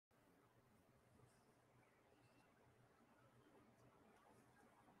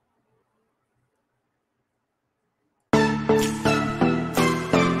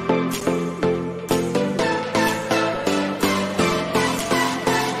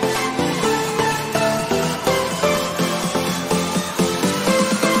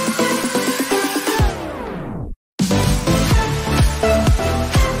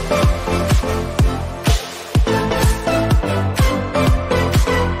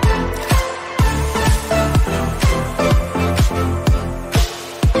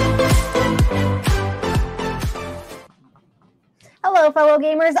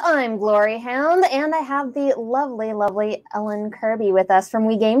Gamers. I'm GloryHoundd, and I have the lovely, lovely Ellen Kirby with us from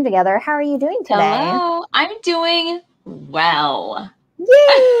We Game Together. How are you doing today? Hello. I'm doing well.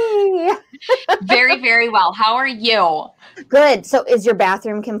 Yay! Very, very well. How are you? Good. So is your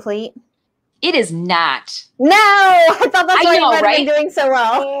bathroom complete? It is not. No! I thought that's why you might right? have been doing so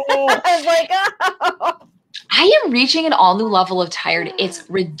well. I was like, oh. I am reaching an all new level of tired. It's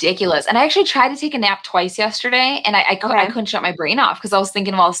ridiculous. And I actually tried to take a nap twice yesterday, and I couldn't shut my brain off because I was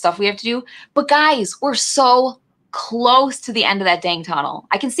thinking of all the stuff we have to do. But guys, we're so close to the end of that dang tunnel.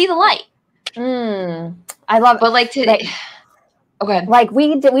 I can see the light. I love it. But like today, okay. Like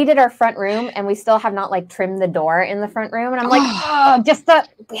we did our front room, and we still have not like trimmed the door in the front room. And I'm like,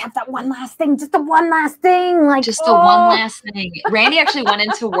 we have that one last thing, just the one last thing. Like just the one last thing. Randy actually went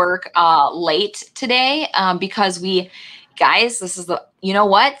into work late today because this is you know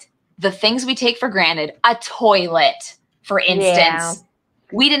what? The things we take for granted, a toilet, for instance. Yeah.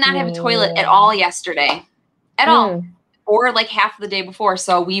 We did not have a toilet at all yesterday. At all. Or like half of the day before.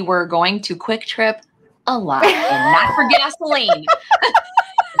 So we were going to Quick Trip a lot and not for gasoline.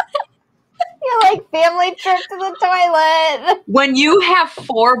 You're like family trip to the toilet. When you have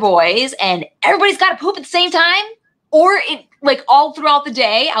 4 boys and everybody's got to poop at the same time, or it like all throughout the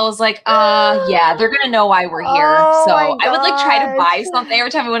day, I was like, yeah, they're gonna know why we're here. So I would like try to buy something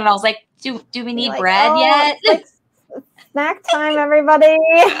every time we went, and I was like, do we need bread yet? Like, snack time, everybody.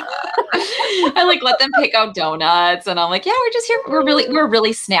 I like let them pick out donuts, and I'm like, yeah, we're just here. We're a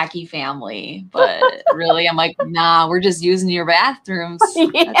really snacky family, but really, I'm like, nah, we're just using your bathrooms.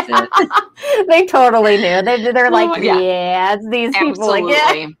 Yeah. That's it. They totally knew. They're like, yeah, it's these Absolutely. people. Like,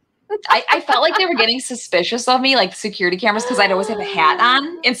 yeah. I felt like they were getting suspicious of me, like security cameras, because I'd always have a hat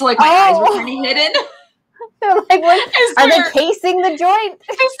on, and so like my eyes were kind of hidden. They're like, what? Are they casing the joint?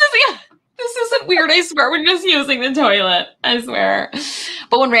 This isn't weird. I swear we're just using the toilet. I swear.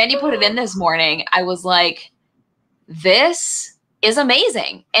 But when Randy put it in this morning, I was like, this is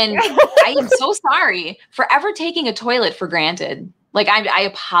amazing. And I am so sorry for ever taking a toilet for granted. Like I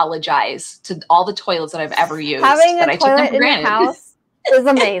apologize to all the toilets that I've ever used. Having that a I took them toilet for in granted. your house is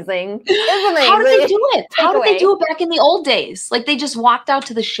amazing. It's amazing. How did they do it? How did they do it back in the old days? Like they just walked out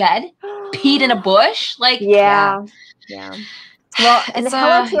to the shed, peed in a bush. Like yeah. Well, and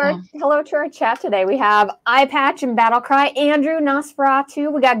hello to our chat today. We have iPatch and Battlecry, Andrew,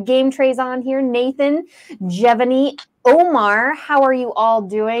 Nosferatu. We got Game Trays on here. Nathan, Jevany, Omar. How are you all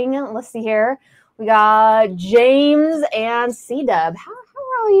doing? Let's see here. We got James and C-Dub. How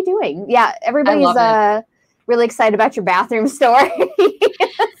are all you doing? Yeah, everybody's really excited about your bathroom story.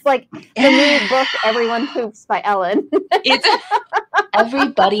 It's like the new book, Everyone Poops by Ellen. It's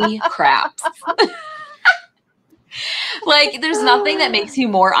Everybody Craps. Like, there's nothing that makes you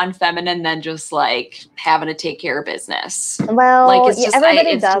more unfeminine than just like having to take care of business. Well, like it's just,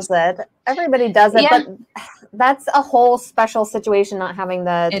 everybody does it. Everybody does it, but that's a whole special situation not having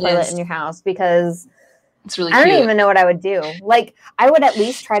the toilet in your house because it's really I don't even know what I would do. Like, I would at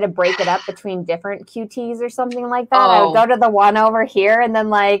least try to break it up between different QTs or something like that. I would go to the one over here and then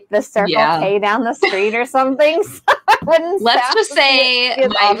like the Circle K down the street or something. So I wouldn't. Let's just say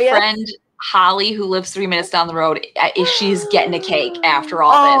my friend Holly, who lives 3 minutes down the road, she's getting a cake after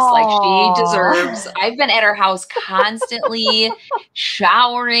all this. Like, she deserves. I've been at her house constantly,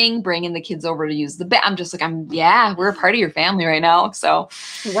 showering, bringing the kids over to use the bed. I'm just like, we're a part of your family right now. So,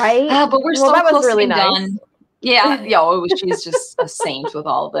 right. But we're so close to being done. Yeah. She's just a saint with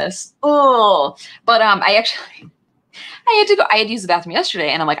all of this. Oh, but I had to use the bathroom yesterday,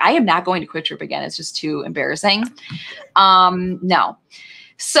 and I'm like, I am not going to Quick Trip again. It's just too embarrassing. No.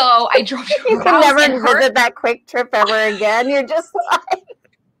 So I drove to her house. You can never visit that Quick Trip ever again. You're just like,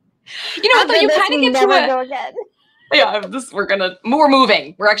 you know, you kind of get never go again. Yeah, we're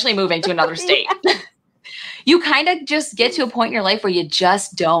moving. We're actually moving to another state. You kind of just get to a point in your life where you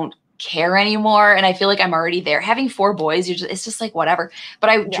just don't care anymore. And I feel like I'm already there. Having 4 boys, it's just like whatever.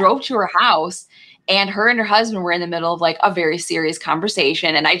 But I drove to her house, and her and her husband were in the middle of like a very serious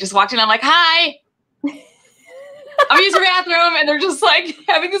conversation. And I just walked in. I'm like, hi. I'm using your bathroom, and they're just like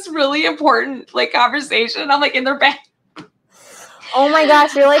having this really important like conversation. And I'm like in their bed. Oh my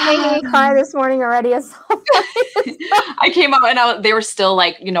gosh, you're like making me cry this morning already. I came out and they were still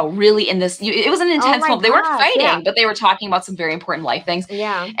like, really in this. It was an intense moment. They weren't fighting, but they were talking about some very important life things.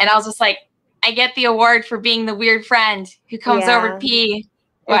 Yeah. And I was just like, I get the award for being the weird friend who comes over to pee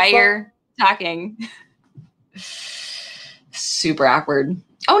while you're talking. Super awkward.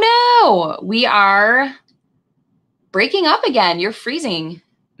 Oh no, we are breaking up again. You're freezing,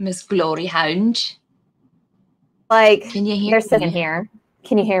 Miss GloryHoundd. Like, can you hear they're sitting here.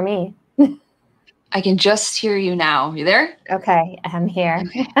 Can you hear me? I can just hear you now. You there? Okay, I'm here.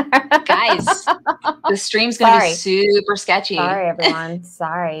 Okay. Guys, the stream's going to be super sketchy. Sorry, everyone.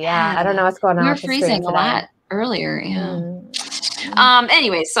 Sorry. Yeah, I don't know what's going on. We were with the freezing stream a lot earlier. Yeah.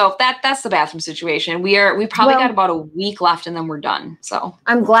 Anyway, so that's the bathroom situation. We probably got about a week left and then we're done. So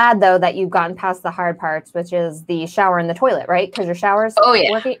I'm glad though that you've gotten past the hard parts, which is the shower and the toilet, right? Because your shower's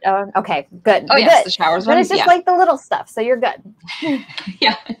working. Oh, okay, good. Oh, yes, the shower's running. But it's just like the little stuff, so you're good.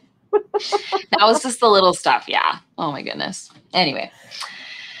 Yeah. That was just the little stuff. Yeah. Oh my goodness. Anyway.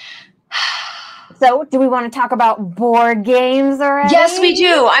 So do we want to talk about board games already? Yes, we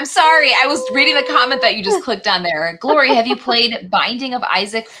do. I'm sorry. I was reading the comment that you just clicked on there. Glory, have you played Binding of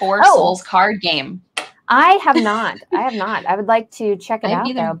Isaac 4 Souls card game? I have not. I would like to check it out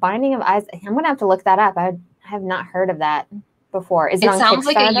though. Binding of Isaac. I'm going to have to look that up. I have not heard of that before. Is it on sounds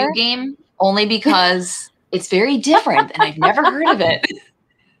like a U game only because it's very different and I've never heard of it.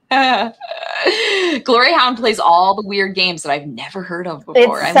 GloryHoundd plays all the weird games that I've never heard of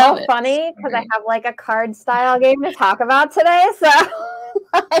before. It's so funny because I have like a card style game to talk about today. So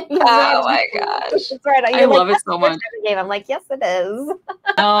oh my gosh. That's right. I love it so much. Game. I'm like, yes, it is.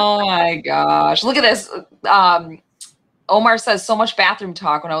 Oh my gosh. Look at this. Omar says so much bathroom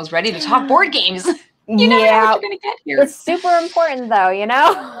talk when I was ready to talk board games. You never know what you're gonna get here. It's super important though, you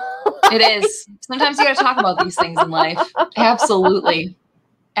know? It is. Sometimes you gotta talk about these things in life. Absolutely.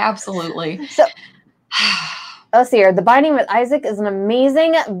 Absolutely. So, let's see here. The Binding of Isaac is an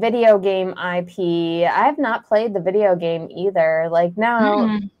amazing video game IP. I have not played the video game either. Like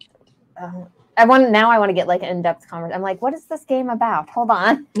now, I want to get like an in-depth conversation. I'm like, what is this game about? Hold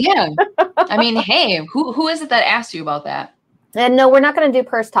on. Yeah. I mean, hey, who is it that asked you about that? And no, we're not going to do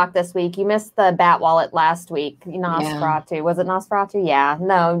purse talk this week. You missed the Bat Wallet last week. Nosferatu. Yeah. Was it Nosferatu? Yeah.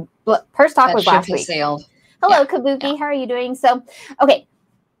 No. Purse talk was last week. Sailed. Hello, Kabuki. Yeah. How are you doing? So, okay.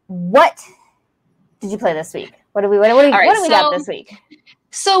 What did you play this week? What do we got this week?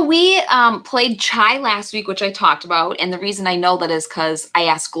 So we played Chai last week, which I talked about. And the reason I know that is because I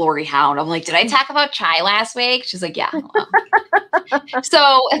asked GloryHoundd. I'm like, did I talk about Chai last week? She's like, yeah.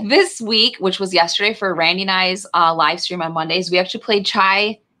 So this week, which was yesterday for Randy and I's live stream on Mondays, we actually played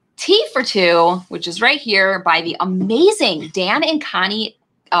Chai Tea for Two, which is right here by the amazing Dan and Connie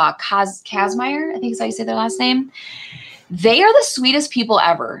Kazmaier. I think is how you say their last name. They are the sweetest people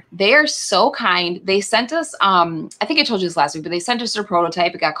ever. They are so kind. They sent us, I think I told you this last week, but they sent us their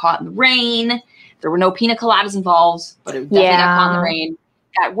prototype. It got caught in the rain. There were no pina coladas involved, but it definitely got caught in the rain.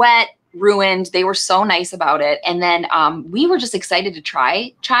 Got wet, ruined. They were so nice about it. And then we were just excited to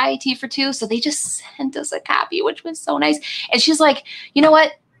try Chai Tea for Two. So they just sent us a copy, which was so nice. And she's like, you know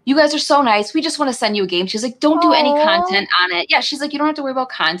what? You guys are so nice. We just want to send you a game. She's like, don't do any content on it. Yeah, she's like, you don't have to worry about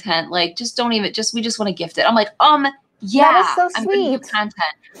content. Like, just don't even, we just want to gift it. I'm like, yeah, that is so sweet. I'm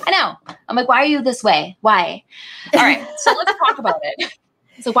content. I know. I'm like, why are you this way? Why? All right, so let's talk about it.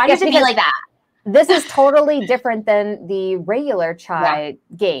 So why does it be like that? This is totally different than the regular Chai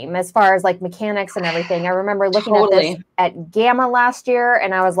game as far as like mechanics and everything. I remember looking at this at Gamma last year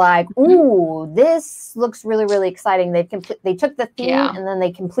and I was like, ooh, this looks really, really exciting. They took the theme and then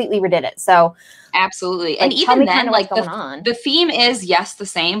they completely redid it. So absolutely. Like, and even then, like the theme is, yes, the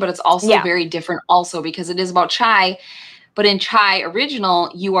same, but it's also very different also because it is about Chai. But in Chai Original,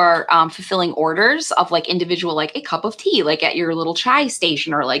 you are fulfilling orders of like individual, like a cup of tea, like at your little chai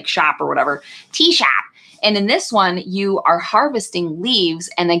station or like shop or whatever, tea shop. And in this one, you are harvesting leaves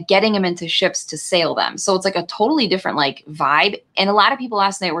and then getting them into ships to sail them. So it's like a totally different like vibe. And a lot of people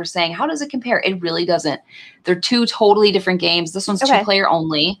last night were saying, how does it compare? It really doesn't. They're two totally different games. This one's 2-player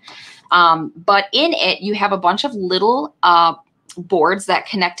only. But in it, you have a bunch of little boards that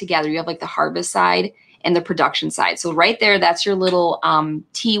connect together. You have like the harvest side and the production side. So right there, that's your little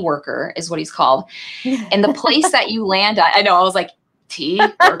tea worker is what he's called. And the place that you land at, I know, I was like, tea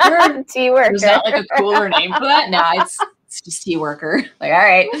worker? Tea worker. There's not like a cooler name for that? No, it's just tea worker. Like, all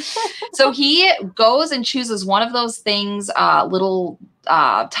right. So he goes and chooses one of those things, little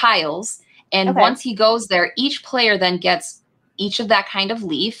tiles. And once he goes there, each player then gets each of that kind of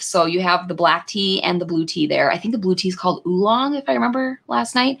leaf. So you have the black tea and the blue tea there. I think the blue tea is called oolong, if I remember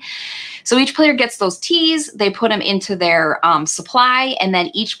last night. So each player gets those teas. They put them into their supply. And then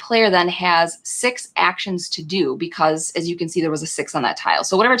each player then has 6 actions to do because, as you can see, there was a 6 on that tile.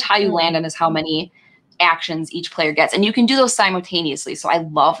 So whatever tile you land on is how many actions each player gets. And you can do those simultaneously. So I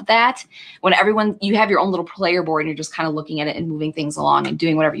love that. When you have your own little player board and you're just kind of looking at it and moving things along and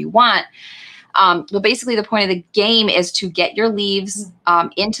doing whatever you want. But basically the point of the game is to get your leaves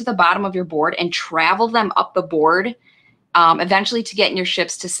into the bottom of your board and travel them up the board eventually to get in your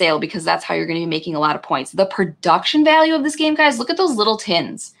ships to sail because that's how you're going to be making a lot of points. The production value of this game, guys, look at those little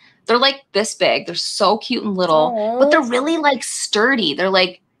tins. They're like this big. They're so cute and little, but they're really like sturdy. They're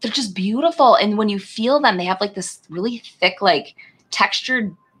just beautiful. And when you feel them, they have like this really thick, like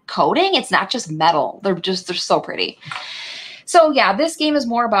textured coating. It's not just metal. They're so pretty. So yeah, this game is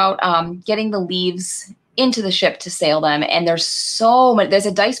more about getting the leaves into the ship to sail them. And there's so much. There's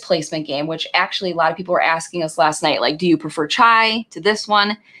a dice placement game, which actually a lot of people were asking us last night, like, do you prefer chai to this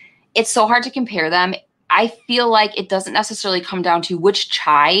one? It's so hard to compare them. I feel like it doesn't necessarily come down to which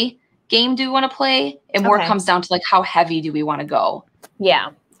chai game do we want to play. It more comes down to like how heavy do we want to go.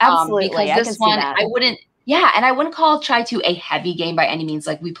 Yeah, absolutely. Because this one, I wouldn't. Yeah, and I wouldn't call Chai 2 a heavy game by any means.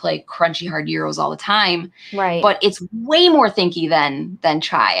 Like we play crunchy hard Euros all the time, right? But it's way more thinky than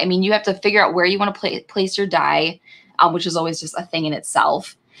Chai. I mean, you have to figure out where you want to place your die, which is always just a thing in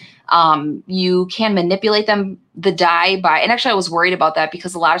itself. You can manipulate the die by, and actually I was worried about that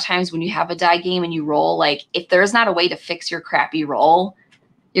because a lot of times when you have a die game and you roll, like if there's not a way to fix your crappy roll,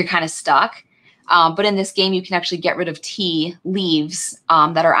 you're kind of stuck. But in this game, you can actually get rid of tea leaves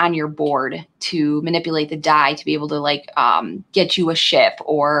that are on your board to manipulate the die to be able to like get you a ship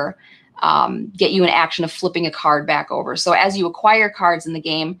or get you an action of flipping a card back over. So as you acquire cards in the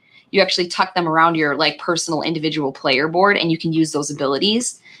game, you actually tuck them around your like personal individual player board, and you can use those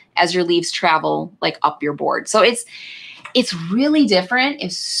abilities as your leaves travel like up your board. So it's really different.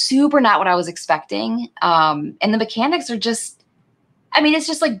 It's super not what I was expecting. And the mechanics are just, I mean, it's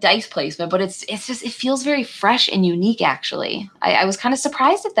just like dice placement, but it feels very fresh and unique, actually. I was kind of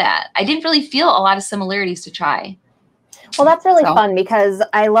surprised at that. I didn't really feel a lot of similarities to Chai. Well, that's really fun because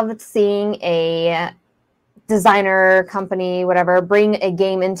I love seeing a designer company, whatever, bring a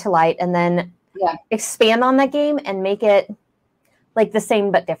game into light and then expand on that game and make it like the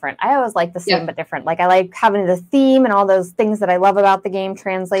same but different. I always like the same but different. Like I like having the theme and all those things that I love about the game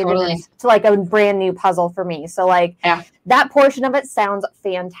translated to like a brand new puzzle for me. So like that portion of it sounds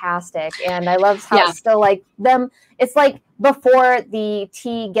fantastic. And I love how it's still like it's like before the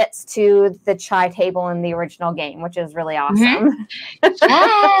tea gets to the chai table in the original game, which is really awesome.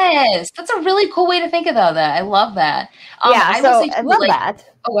 Yes. That's a really cool way to think about that. I love that. I love that.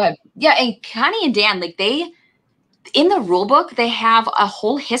 Oh, go ahead. Yeah. And Connie and Dan, like in the rule book, they have a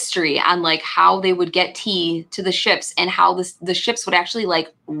whole history on like how they would get tea to the ships and how the ships would actually like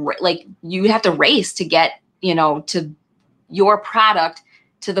you have to race to get, to your product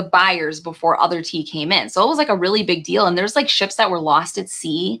to the buyers before other tea came in. So it was like a really big deal. And there's like ships that were lost at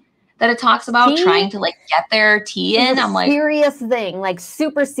sea that it talks about trying to like get their tea in. I'm like, serious thing, like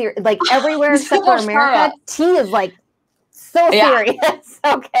super serious, like everywhere except for America, tea is like so serious.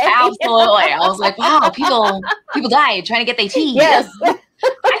 Okay. Absolutely. I was like, wow, people died trying to get their tea. Yes.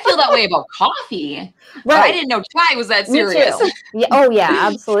 I feel that way about coffee. But I didn't know chai was that serious. Yeah. Oh yeah,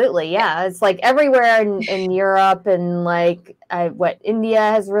 absolutely. Yeah. It's like everywhere in Europe and like India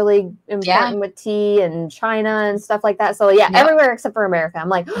has really important with tea and China and stuff like that. So everywhere except for America. I'm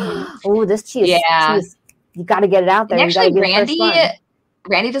like, oh, this cheese. You got to get it out there. And actually,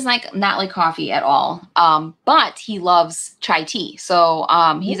 Randy does not like coffee at all, but he loves chai tea. So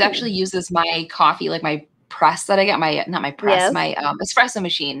he's actually uses my coffee, like my press that I get, my espresso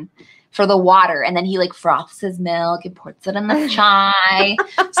machine for the water. And then he like froths his milk and puts it in the chai.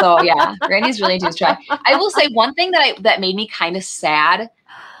 So yeah, Randy's really into his chai. I will say one thing that made me kind of sad,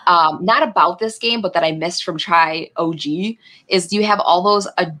 not about this game, but that I missed from Chai OG is you have all those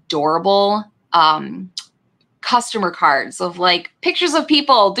adorable customer cards of like pictures of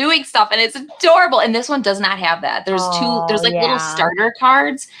people doing stuff, and it's adorable. And this one does not have that. There's little starter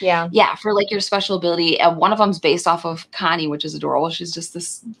cards. Yeah. For like your special ability. And one of them's based off of Connie, which is adorable. She's just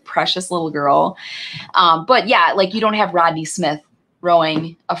this precious little girl. But yeah, like you don't have Rodney Smith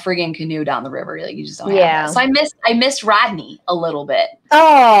rowing a friggin' canoe down the river. Like you just don't have that. So I missed Rodney a little bit.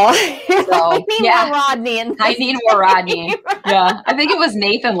 Oh, I need more Rodney. I need more Rodney. Yeah. I think it was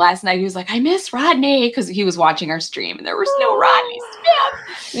Nathan last night. He was like, I miss Rodney because he was watching our stream and there was no Rodney.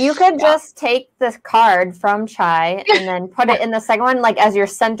 You could just take the card from Chai and then put it in the second one, like as your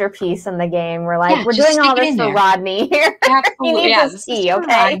centerpiece in the game. We're like, we're doing all this for Rodney here. He needs his tea,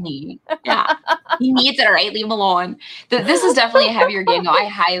 okay? Rodney. Yeah. He needs it, all right? Leave him alone. This is definitely a heavier game. No, I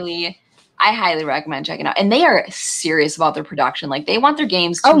highly recommend checking out. And they are serious about their production. Like they want their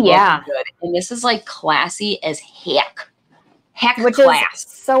games to look good. And this is like classy as heck. Which class.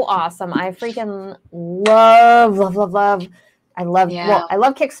 Is so awesome. I freaking love. I love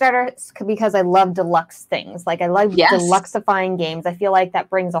Kickstarter because I love deluxe things. Like I love deluxifying games. I feel like that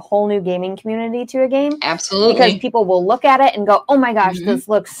brings a whole new gaming community to a game. Absolutely. Because people will look at it and go, oh my gosh, this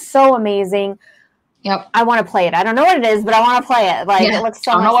looks so amazing. Yep. I want to play it. I don't know what it is, but I want to play it. Like it looks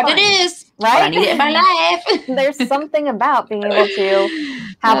so much fun. I don't know what it is, right? But I need it in my life. There's something about being able to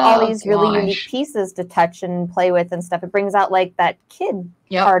have all these really unique pieces to touch and play with and stuff. It brings out like that kid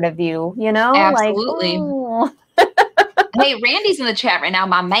part of you, you know? Absolutely. Like, oh. Hey, Randy's in the chat right now,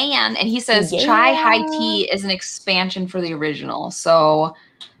 my man, and he says chai high tea is an expansion for the original. So,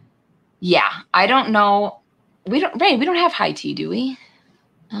 yeah, I don't know. We don't have high tea, do we?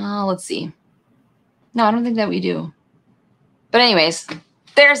 Let's see. No, I don't think that we do. But anyways,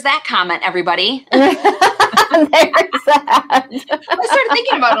 there's that comment, everybody. There's that. I started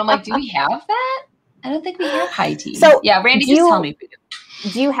thinking about it. I'm like, do we have that? I don't think we have high tea. So yeah, Randy, just tell me if we do.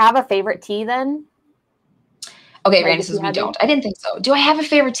 Do you have a favorite tea then? Okay, like Randy says we don't. I didn't think so. Do I have a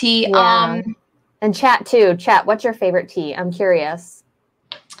favorite tea? Yeah. And chat too. Chat, what's your favorite tea? I'm curious.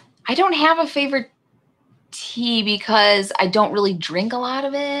 I don't have a favorite tea because I don't really drink a lot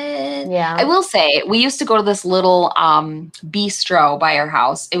of it. Yeah. I will say we used to go to this little bistro by our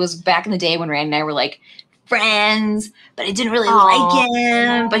house. It was back in the day when Randy and I were like friends, but I didn't really like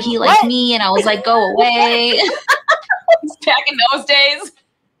him, but he liked me, and I was like, go away. Back in those days.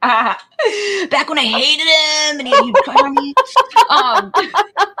 Back when I hated him and he would cry on me.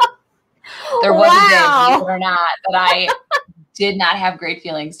 There was a day, believe it or not, that I did not have great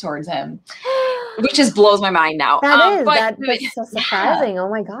feelings towards him, which just blows my mind now. That's so surprising. Oh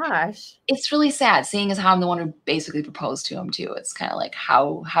my gosh. It's really sad seeing as how I'm the one who basically proposed to him too. It's kind of like,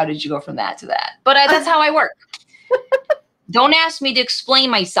 how did you go from that to that? But that's how I work. Don't ask me to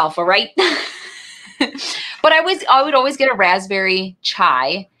explain myself, all right? But I would always get a raspberry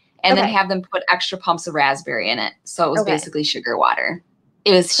chai and then have them put extra pumps of raspberry in it. So it was basically sugar water.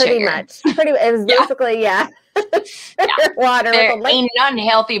 It was pretty sugar. Much. It was basically, sugar water. There ain't nothing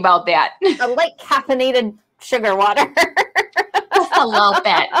healthy about that. A light caffeinated sugar water. Just a little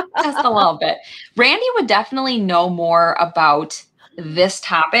bit. Just a little bit. Randy would definitely know more about this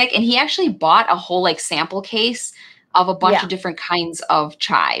topic. And he actually bought a whole like sample case of a bunch of different kinds of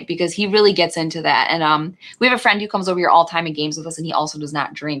chai because he really gets into that. And we have a friend who comes over here all the time and games with us, and he also does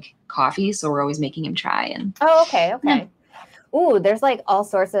not drink coffee. So we're always making him chai. And okay. Yeah. Ooh, there's like all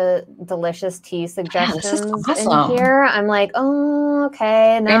sorts of delicious tea suggestions in here. I'm like, oh,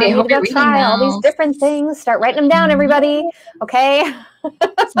 okay. Now Randy, I need to go try all these different things. Start writing them down, everybody. Okay.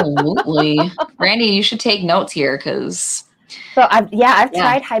 Absolutely. Randy, you should take notes here because... So I've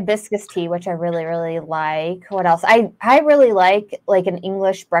tried hibiscus tea, which I really, really like. What else? I really like an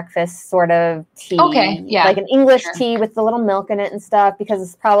English breakfast sort of tea. Okay, yeah. Like an English tea with the little milk in it and stuff, because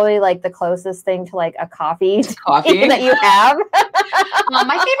it's probably like the closest thing to like a coffee that you have.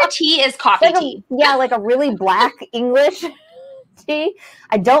 My favorite tea is coffee tea. Yeah, like a really black English tea.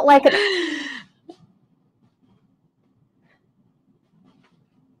 I don't like it.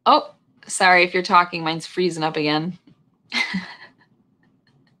 Oh, sorry if you're talking. Mine's freezing up again.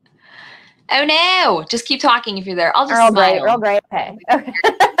 Oh no! Just keep talking if you're there. I'll just smile. Real great. Okay.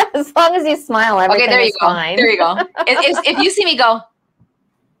 As long as you smile, everything there you is go. fine. There you go. If you see me go,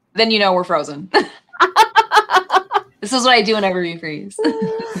 then you know we're frozen. This is what I do whenever we freeze.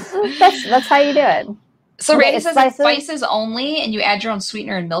 That's how you do it. So Randy says it's spices only, and you add your own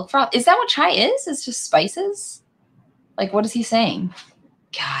sweetener and milk froth. Is that what chai is? It's just spices? Like, what is he saying?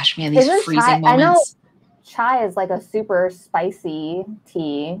 Gosh, man, these freezing moments. I know chai is like a super spicy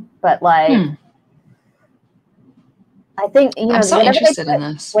tea, but like I think I'm so interested in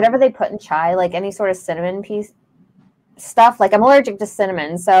this. Whatever they put in chai, like any sort of cinnamon piece stuff, like I'm allergic to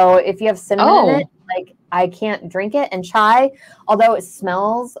cinnamon, so if you have cinnamon in it, like I can't drink it. And chai, although it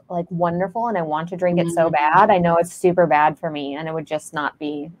smells like wonderful and I want to drink it so bad, I know it's super bad for me, and it would just not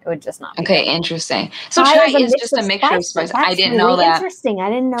be. Okay, interesting. So chai is just a mixture of spices. I didn't know that. Interesting. I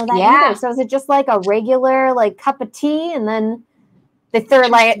didn't know that either. So is it just like a regular like cup of tea, and then they throw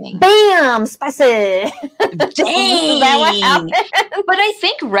like bam spices? Dang. But I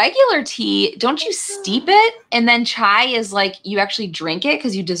think regular tea, don't you steep it, and then chai is like you actually drink it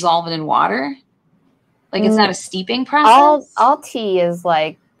because you dissolve it in water. Like it's not a steeping process. All tea is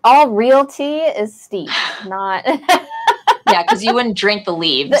like all real tea is steeped, not. Yeah, because you wouldn't drink the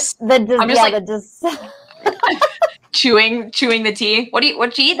leaves. I'm just chewing the tea. What you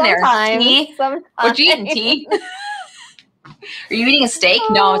eating there? Tea? What you eating? Tea? Are you eating a steak?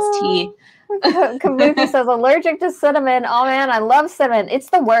 No, it's tea. Kabuki says allergic to cinnamon. Oh man, I love cinnamon. It's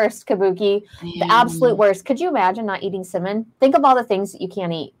the worst, Kabuki. The absolute worst. Could you imagine not eating cinnamon? Think of all the things that you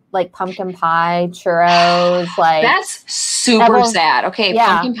can't eat, like pumpkin pie, churros, like that's super sad. Okay,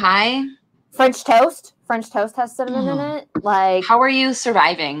 pumpkin pie, French toast. French toast has cinnamon in it. Like, how are you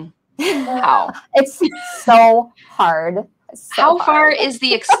surviving? How? It's so hard. How far is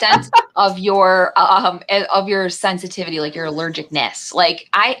the extent of your sensitivity, like your allergicness? Like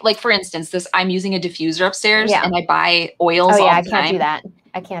for instance, I'm using a diffuser upstairs and I buy oils all the time. I can't do that.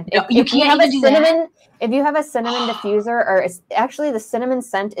 I can't. If you have a cinnamon, if you have a cinnamon diffuser, or actually the cinnamon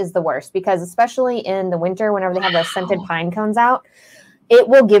scent is the worst, because especially in the winter, whenever they have those scented pine cones out, it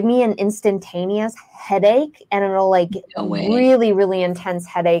will give me an instantaneous headache, and it'll like really, really intense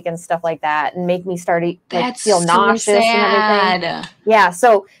headache and stuff like that, and make me start to feel nauseous and everything. Yeah,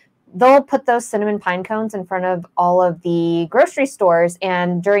 so they'll put those cinnamon pine cones in front of all of the grocery stores,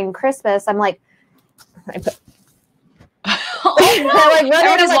 and during Christmas, I'm like, everybody's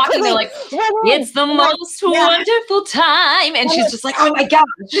walking, they're like, it's the most wonderful time, and she's just like, oh my gosh,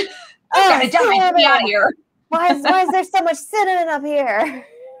 I gotta die, get me out of here. Why is there so much cinnamon up here?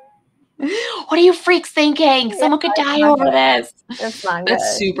 What are you freaks thinking? Someone could die over this. It's not good.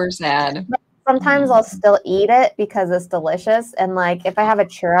 That's super sad. But sometimes I'll still eat it because it's delicious. And like if I have a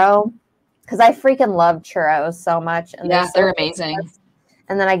churro, because I freaking love churros so much. And they're amazing.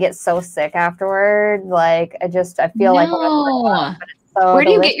 And then I get so sick afterward. Like I feel like but it's so Where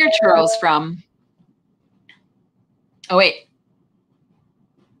do you get your churros from? Oh wait.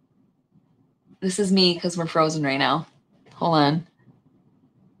 This is me because we're frozen right now. Hold on.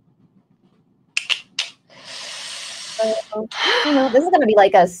 This is going to be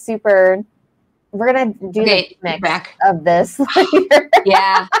like a super. We're going to do the mix of this.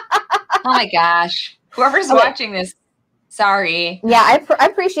 Yeah. Oh my gosh. Whoever's watching this, sorry. Yeah, I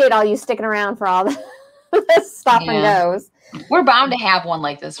appreciate all you sticking around for all this stop and goes. We're bound to have one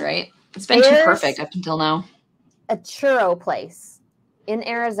like this, right? It's been too perfect up until now. A churro place in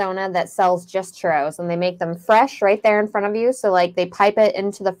Arizona that sells just churros, and they make them fresh right there in front of you. So like they pipe it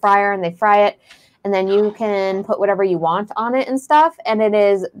into the fryer and they fry it, and then you can put whatever you want on it and stuff. And it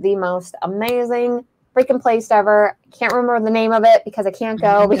is the most amazing freaking place ever. Can't remember the name of it because I can't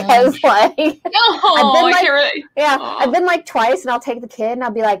go because like I've been like twice, and I'll take the kid and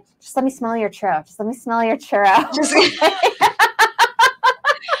I'll be like, just let me smell your churro. Just let me smell your churro.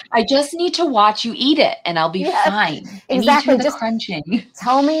 I just need to watch you eat it, and I'll be fine. Exactly. Just crunching.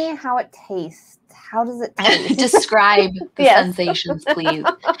 Tell me how it tastes. How does it taste? Describe the sensations, please.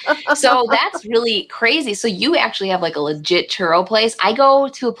 So that's really crazy. So you actually have like a legit churro place. I go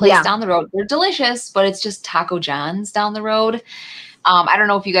to a place down the road. They're delicious, but it's just Taco John's down the road. I don't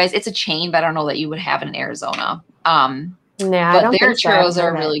know if you guys, it's a chain, but I don't know that you would have it in Arizona. But their churros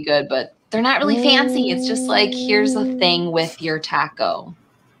are really good, but they're not really fancy. It's just like, here's the thing with your taco.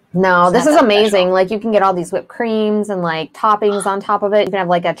 No, this is amazing. Like you can get all these whipped creams and like toppings on top of it. You can have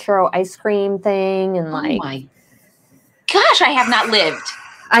like a churro ice cream thing and like. Oh my gosh, I have not lived.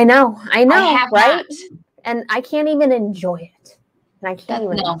 I know, I have right? Not. And I can't even enjoy it. And I can't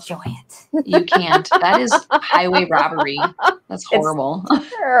even enjoy it. You can't. That is highway robbery. That's horrible. It's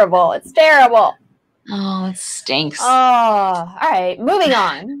terrible. It's terrible. Oh, it stinks. Oh, all right. Moving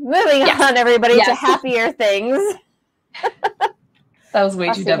on. Moving on, everybody, to happier things. That was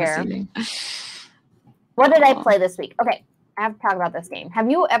way too devastating. What did I play this week? Okay, I have to talk about this game. Have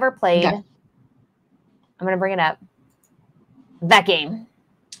you ever played, I'm going to bring it up, that game,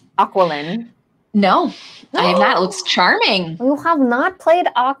 Aqualin? No, I have not. It looks charming. You have not played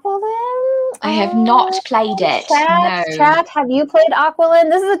Aqualin? I have not played it. Chat, have you played Aqualin?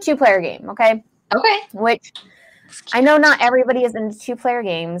 This is a 2-player game, okay? Okay. Which I know not everybody is into 2-player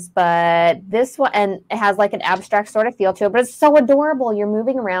games, but this one, and it has like an abstract sort of feel to it, but it's so adorable. You're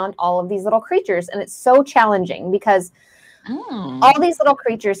moving around all of these little creatures, and it's so challenging because all these little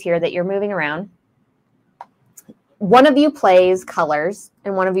creatures here that you're moving around, one of you plays colors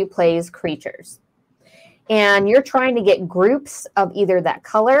and one of you plays creatures. And you're trying to get groups of either that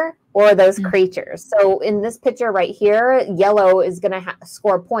color or those creatures. So in this picture right here, yellow is going to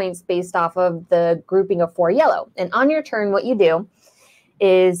score points based off of the grouping of 4 yellow. And on your turn, what you do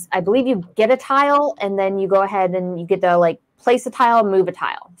is, I believe you get a tile, and then you go ahead and you get to like place a tile, move a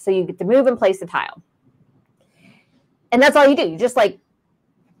tile. So you get to move and place a tile. And that's all you do. You just like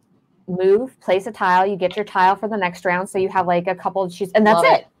move, place a tile, you get your tile for the next round. So you have like a couple of choose, and that's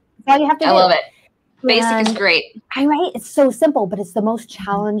it. That's all you have to do. I love it. Basic is great. Right? It's so simple, but it's the most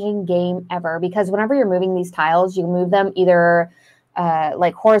challenging game ever, because whenever you're moving these tiles, you move them either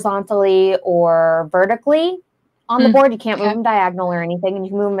like horizontally or vertically on the board. You can't move them diagonal or anything, and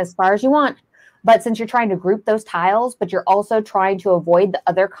you can move them as far as you want. But since you're trying to group those tiles, but you're also trying to avoid the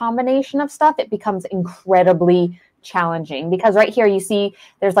other combination of stuff, it becomes incredibly challenging. Because right here, you see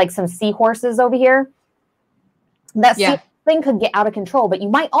there's like some seahorses over here. That sea thing could get out of control, but you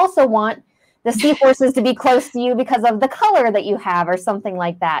might also want the seahorses to be close to you because of the color that you have or something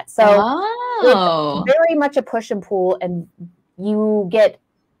like that. So it's very much a push and pull, and you get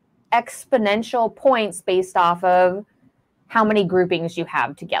exponential points based off of how many groupings you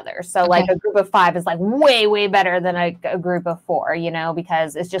have together. So like a group of 5 is like way, way better than a group of 4, you know,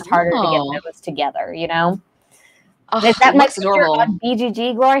 because it's just harder to get those together, you know? Is that my picture adorable on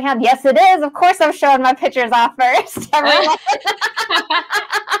BGG, GloryHoundd? Yes, it is. Of course I'm showing my pictures off first, everyone.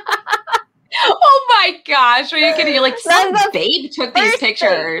 Oh my gosh, are you kidding? You're like, some babe took these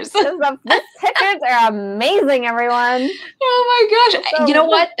pictures. These pictures are amazing, everyone. Oh my gosh. You know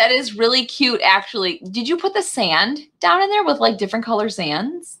what? That is really cute, actually. Did you put the sand down in there with like different color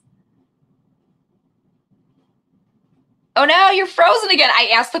sands? Oh no, you're frozen again.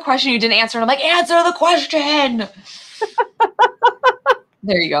 I asked the question, you didn't answer, and I'm like, answer the question.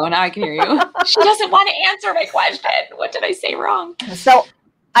 There you go. Now I can hear you. She doesn't want to answer my question. What did I say wrong? So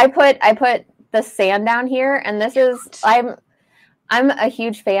I put the sand down here, and this is I'm a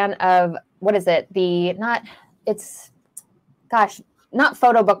huge fan of, what is it? Not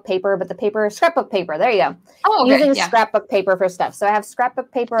photo book paper, but the paper, scrapbook paper. There you go. Oh, okay. Using scrapbook paper for stuff. So I have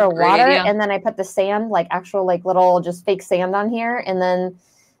scrapbook paper or water, and then I put the sand, like actual like little just fake sand on here, and then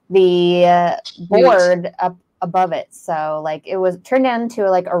the board up above it. So like it was turned into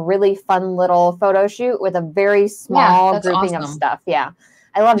like a really fun little photo shoot with a very small grouping of stuff. Yeah.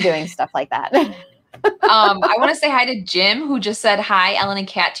 I love doing stuff like that. I want to say hi to Jim, who just said hi. Ellen and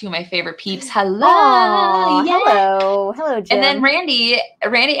Kat, two of my favorite peeps. Hello. Hello, Jim. And then Randy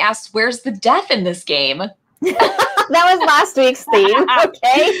asked, where's the death in this game? That was last week's theme.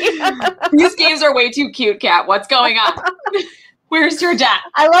 Okay. These games are way too cute, Kat. What's going on? Where's your death?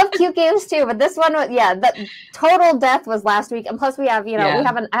 I love cute games too, but this one, the total death was last week, and plus we have,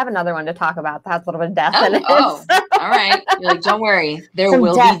 I have another one to talk about that has a little bit of death in it. Oh, all right. You're like, don't worry, there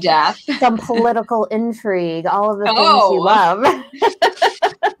will be death. Some political intrigue, all of the things you love.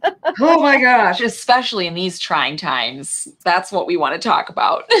 Oh my gosh, especially in these trying times. That's what we want to talk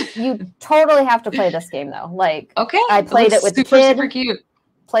about. You totally have to play this game though. Like, okay, I played it with the kid. Super cute.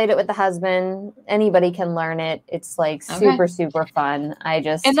 Played it with the husband. Anybody can learn it. It's like super fun.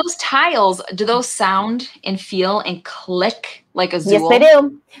 And those tiles, do those sound and feel and click like a Zool? Yes, they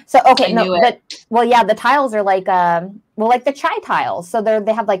do. So the tiles are like like the chai tiles. So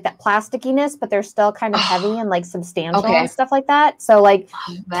they have like that plastickiness, but they're still kind of heavy and like substantial and stuff like that. So like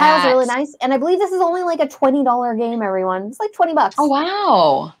tiles are really nice. And I believe this is only like a $20 game, everyone. It's like $20. Oh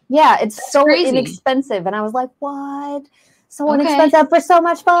wow. Yeah, it's so inexpensive. And I was like, what? So inexpensive for so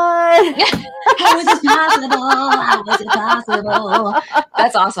much fun. How is it possible? How is it possible?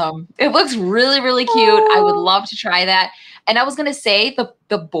 That's awesome. It looks really, really cute. I would love to try that. And I was going to say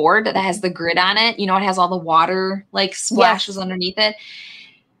the board that has the grid on it, it has all the water like splashes underneath it.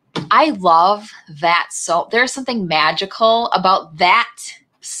 I love that. So there's something magical about that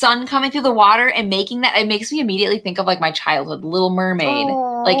sun coming through the water and making that. It makes me immediately think of like my childhood, Little Mermaid,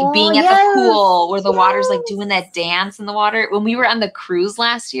 like being at the pool where the water's like doing that dance in the water. When we were on the cruise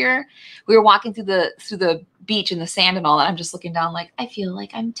last year, we were walking through the beach and the sand and all that. I'm just looking down like, I feel like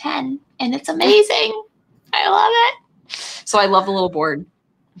I'm 10 and it's amazing. I love it. So I love the little board.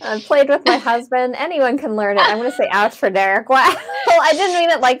 I've played with my husband. Anyone can learn it. I'm going to say ouch for Derek. Wow. I didn't mean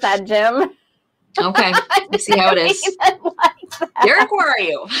it like that, Jim. Okay. Let's see how it is. Derek, where are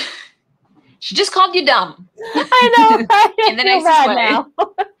you? She just called you dumb. I know. Right? In the nicest way. Now.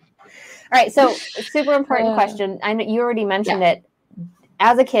 All right. So super important question. I know you already mentioned it.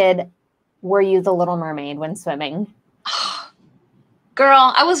 As a kid, were you the Little Mermaid when swimming?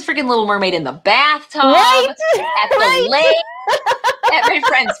 Girl, I was freaking Little Mermaid in the bathtub, at the lake, at my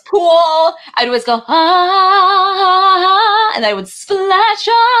friend's pool. I'd always go, and I would splash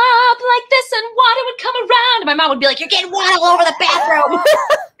up like this and water would come around. And my mom would be like, you're getting water all over the bathroom.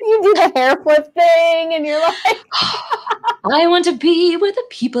 You do the hair flip thing and you're like, I want to be where the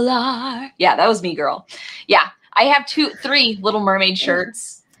people are. Yeah, that was me, girl. Yeah, I have 3 Little Mermaid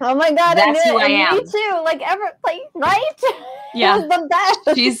shirts. Oh my God, that's who I am. Me too. Right? Yeah. It was the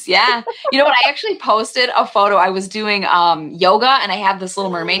best. You know what? I actually posted a photo. I was doing yoga and I have this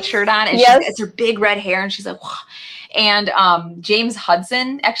Little Mermaid shirt on and it's her big red hair and she's like, wow. And James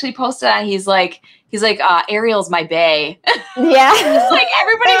Hudson actually posted on. He's like, Ariel's my bae. Yeah. He's like,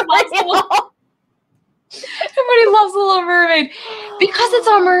 everybody loves the Little Mermaid because it's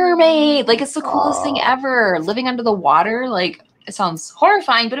a mermaid. Like it's the coolest thing ever. Living under the water, like It sounds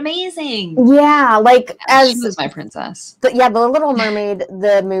horrifying, but amazing. Yeah, like she was my princess. The Little Mermaid,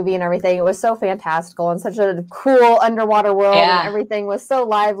 the movie and everything, it was so fantastical and such a cool underwater world, and everything was so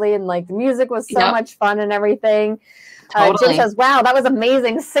lively, and like the music was so much fun and everything. Totally. Jim says, "Wow, that was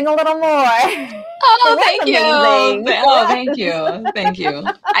amazing. Sing a little more." Oh, thank you. Oh, thank you. Thank you.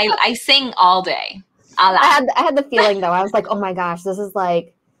 I sing all day. I had the feeling though. I was like, oh my gosh, this is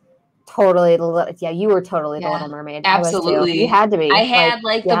like totally you were totally the Little Mermaid. Absolutely. You had to be. I had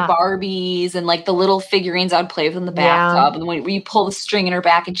like the Barbies and like the little figurines I would play with in the bathtub. And when you pull the string in her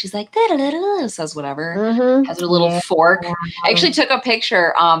back and she's like, says whatever, has her little fork. I actually took a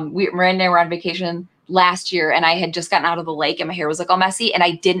picture. Miranda and I were on vacation last year, and I had just gotten out of the lake and my hair was like all messy, and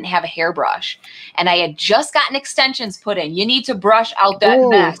I didn't have a hairbrush, and I had just gotten extensions put in. You need to brush out that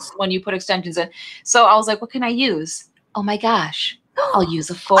mess when you put extensions in. So I was like, what can I use? Oh my gosh, I'll use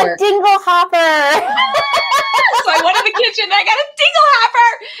a fork. A dingle hopper. So I went in the kitchen and I got a dingle hopper,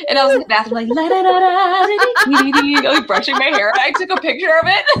 and I was in the bathroom like brushing my hair, and I took a picture of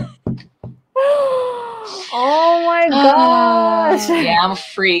it. Oh my gosh. Yeah, I'm a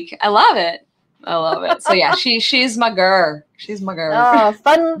freak. I love it. So yeah, she's my girl. She's my girl. Oh,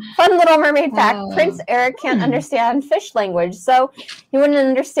 fun Little Mermaid fact. Prince Eric can't understand fish language, so he wouldn't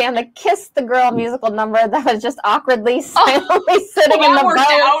understand the Kiss the Girl musical number that was just awkwardly, silently sitting in the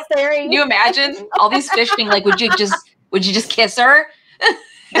boat staring. Can you imagine all these fish being like, would you just kiss her?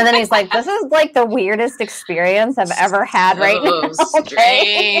 And then he's like, this is like the weirdest experience I've ever had right now.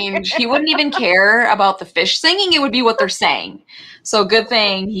 Strange. He wouldn't even care about the fish singing. It would be what they're saying. So good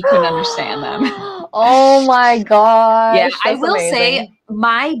thing he couldn't understand them. Oh my gosh. Yeah, I will say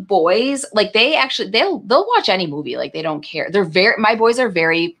my boys, like they'll watch any movie. Like they don't care. My boys are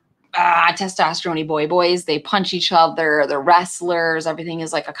very testosterone boys. They punch each other. They're wrestlers. Everything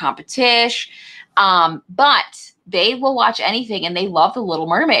is like a competition. But they will watch anything, and they love The Little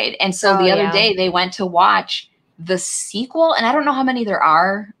Mermaid. And so the other day they went to watch the sequel, and I don't know how many there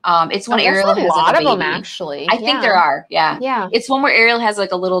are. It's when Ariel has a lot of them, actually. I think there are. Yeah. Yeah. It's one where Ariel has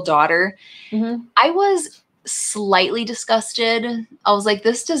like a little daughter. Mm-hmm. I was slightly disgusted. I was like,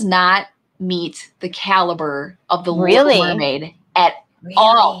 this does not meet the caliber of The Little Mermaid at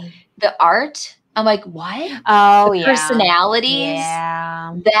all. The art, I'm like, what? Oh, the personalities.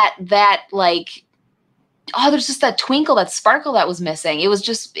 Yeah. That like, there's just that twinkle, that sparkle that was missing.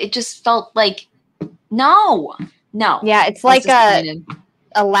 It just felt like, no. Yeah, it's like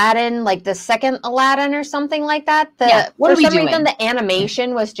Aladdin, like the second Aladdin or something like that. For some reason, the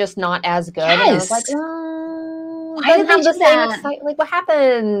animation was just not as good. Yes. And I was like, why did they have the same? Like, what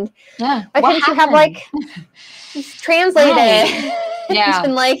happened? Yeah. Why couldn't you have like translated it? Yeah.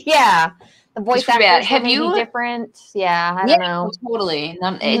 And like, the voice actors were maybe different. Yeah, I don't know. Totally.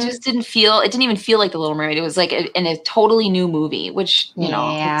 It just didn't even feel like The Little Mermaid. It was like in a totally new movie, which, you know,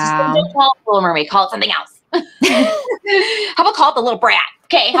 don't call it The Little Mermaid, call it something else. How about call it The Little Brat?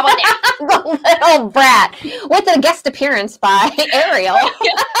 Okay, how about that? The Little Brat with a guest appearance by Ariel.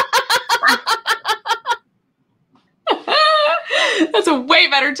 That's a way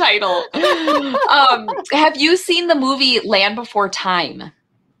better title. Have you seen the movie Land Before Time?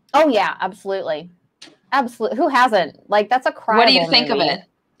 Oh yeah, absolutely. Who hasn't? Like, that's a cry. What do you think of it?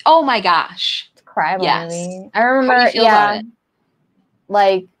 Oh my gosh. It's a cry movie. I remember. How do you feel about it?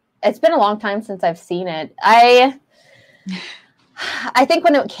 Like, it's been a long time since I've seen it. I think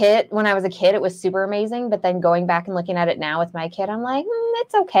when I was a kid, it was super amazing. But then going back and looking at it now with my kid, I'm like,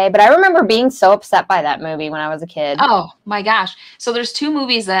 it's okay. But I remember being so upset by that movie when I was a kid. Oh my gosh. So there's two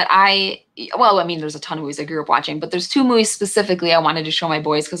movies that there's a ton of movies I grew up watching, but there's two movies specifically I wanted to show my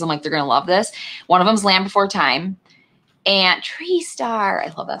boys because I'm like, they're going to love this. One of them's Land Before Time and Tree Star.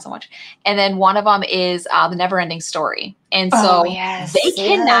 I love that so much. And then one of them is The Never-Ending Story. And so they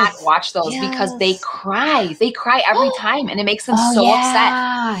cannot watch those because they cry. They cry every time, and it makes them so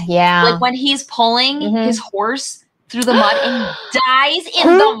upset. Yeah. Like when he's pulling his horse through the mud and he dies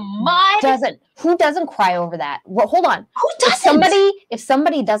in the mud. Who doesn't cry over that? Well, hold on. Who doesn't? If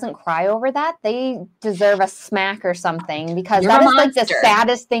somebody doesn't cry over that, they deserve a smack or something, because that is like the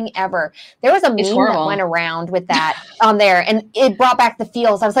saddest thing ever. There was a meme that went around with that on there, and it brought back the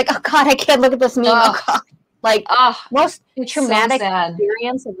feels. I was like, oh God, I can't look at this meme. Oh God. Like, most traumatic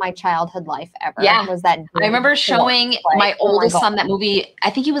experience of my childhood life ever was that. I remember showing my oldest son that movie.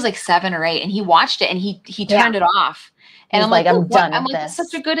 I think he was like 7 or 8, and he watched it and he turned it off. And I'm like, I'm done. I'm like, it's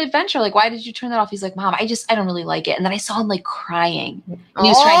such a good adventure. Like, why did you turn that off? He's like, Mom, I don't really like it. And then I saw him like crying. And he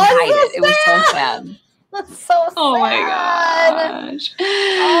was trying to hide it. It was so sad. That's so sad. Oh my gosh.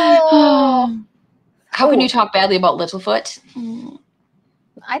 Oh. How can you talk badly about Littlefoot?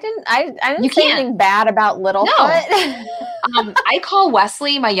 I didn't say anything bad about Littlefoot. No. I call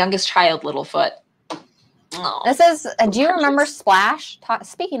Wesley, my youngest child, Littlefoot. Oh, this is. Do you remember Splash?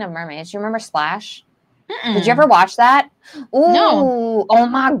 Speaking of mermaids, do you remember Splash? Did you ever watch that? Ooh, no. Oh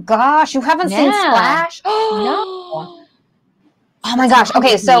my gosh, you haven't seen Splash? No. Oh my gosh.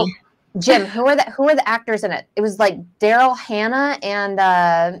 Okay, so Jim, who are the actors in it? It was like Daryl Hannah and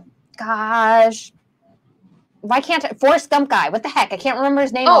gosh, why can't Forrest Gump guy? What the heck? I can't remember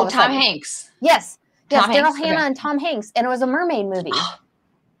his name. Oh, Tom Hanks. Yes, Daryl Hannah and Tom Hanks, and it was a mermaid movie.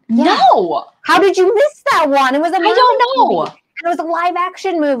 No. How did you miss that one? It was a mermaid I don't know. movie. And it was a live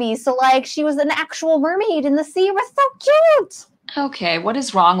action movie. So like she was an actual mermaid in the sea. It was so cute. Okay, what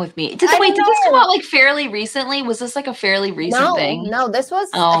is wrong with me? Did this come out like fairly recently? Was this like a fairly recent thing? No, this was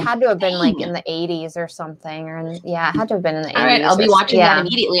it had to have been like in the 80s or something. It had to have been in the 80s. All right, I'll be watching that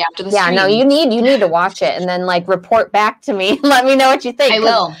immediately after the stream. Yeah, no, you need to watch it and then like report back to me. Let me know what you think. I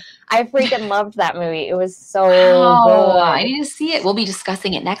will. I freaking loved that movie. It was so good. I need to see it. We'll be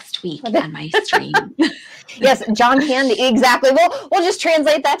discussing it next week on my stream. Yes, John Candy. Exactly. We'll just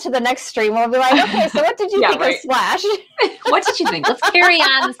translate that to the next stream. We'll be like, okay, so what did you think of Splash? What did you think? Let's carry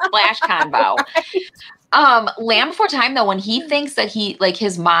on the Splash convo. Right. Land Before Time, though, when he thinks that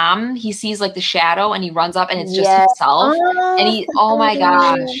his mom, he sees like the shadow and he runs up and it's just himself. And oh my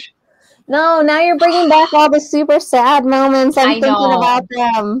gosh. No, now you're bringing back all the super sad moments. I'm thinking about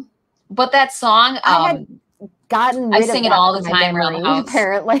them. But that song, I sing it all the time around the house.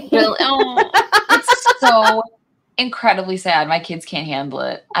 Apparently. Really? It's so incredibly sad. My kids can't handle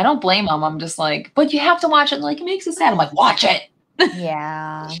it. I don't blame them. I'm just like, but you have to watch it. And like, it makes it sad. I'm like, watch it.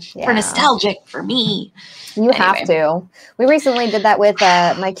 Yeah. For nostalgic for me. You have to. We recently did that with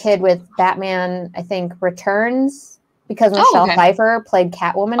my kid with Batman, I think, Returns. Because Michelle Pfeiffer played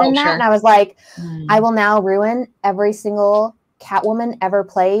Catwoman in that. Sure. And I was like, I will now ruin every single Catwoman ever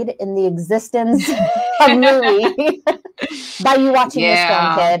played in the existence of movie by you watching this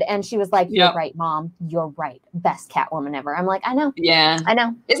film, kid. And she was like, you're right, Mom. You're right. Best Catwoman ever. I'm like, I know. Yeah. I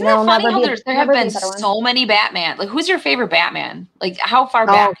know. Isn't that funny how there have been so many Batman? Like, who's your favorite Batman? Like, how far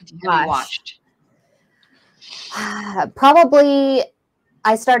back have you watched? Probably...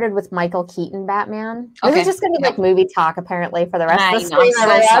 I started with Michael Keaton Batman. This is just going to be like movie talk, apparently, for the rest of the stream.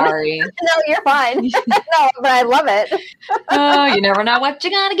 I'm so sorry. No, you're fine. No, but I love it. Oh, you never know what you're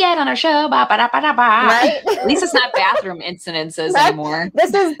going to get on our show. Right? At least it's not bathroom incidences anymore.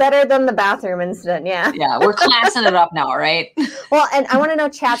 This is better than the bathroom incident, yeah. Yeah, we're classing it up now, right? Well, and I want to know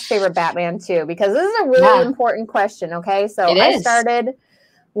Chat's favorite Batman, too, because this is a really important question, okay? So I started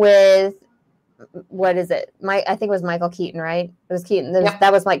with... What is it? I think it was Michael Keaton, right? It was Keaton.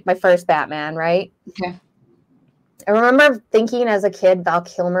 That was like my first Batman, right? Okay. I remember thinking as a kid Val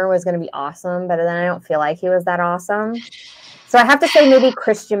Kilmer was going to be awesome, but then I don't feel like he was that awesome. So I have to say maybe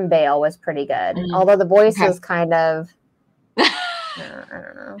Christian Bale was pretty good, although the voice was kind of... I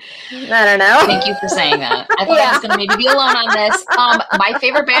don't know. Thank you for saying that. I thought I was going to maybe be alone on this. My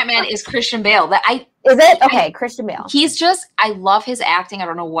favorite Batman is Christian Bale. Is it? Okay, Christian Bale. He's just, I love his acting. I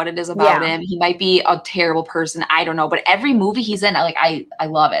don't know what it is about him. He might be a terrible person. I don't know. But every movie he's in, I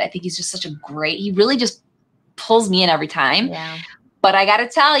love it. I think he's just such a he really just pulls me in every time. Yeah. But I got to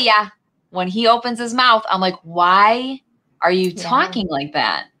tell you, when he opens his mouth, I'm like, why are you talking like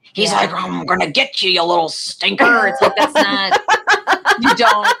that? He's like, I'm going to get you, you little stinker. It's like, that's not, you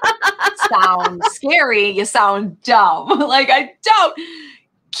don't sound scary. You sound dumb. Like, I don't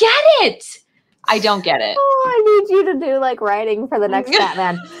get it. I don't get it. Oh, I need you to do like writing for the next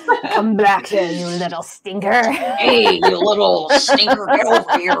Batman. Come back here, you little stinker. Hey, you little stinker, get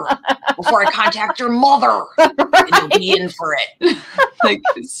over here before I contact your mother. And you'll be in for it. Like,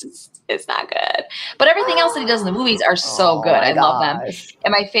 it's not good. But everything else that he does in the movies are so good. I love them.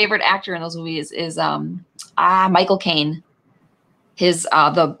 And my favorite actor in those movies is Michael Caine. His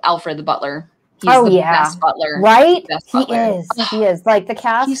the Alfred the butler. He's the best butler. Right? Best butler. He is. Like the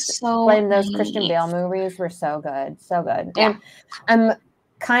cast playing those Christian Bale movies were so good. So good. Yeah. And I'm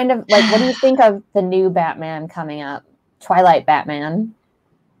kind of like, what do you think of the new Batman coming up? Twilight Batman.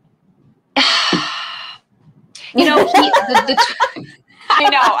 You know, I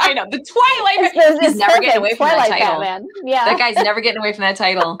know. The Twilight. He's never getting away from that title. Batman. Yeah. That guy's never getting away from that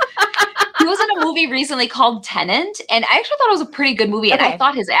title. He was in a movie recently called Tenant, and I actually thought it was a pretty good movie, and I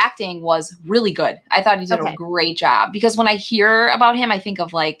thought his acting was really good. I thought he did a great job, because when I hear about him, I think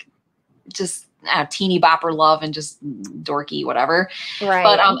of like just teeny bopper love and just dorky whatever. Right.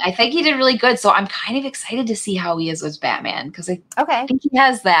 But I think he did really good, so I'm kind of excited to see how he is as Batman, because I think he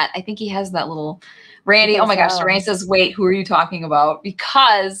has that. I think he has that little Randy. Oh my gosh, Randy says, "Wait, who are you talking about?"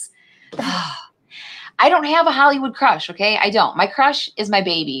 Because I don't have a Hollywood crush, okay? I don't. My crush is my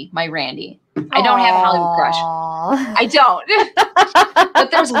baby, my Randy. I don't have a Hollywood crush. I don't.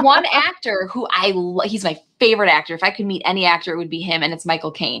 But there's one actor who he's my favorite actor. If I could meet any actor, it would be him, and it's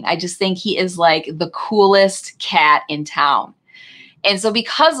Michael Caine. I just think he is like the coolest cat in town. And so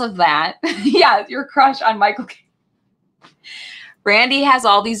because of that, yeah, your crush on Michael Caine. Randy has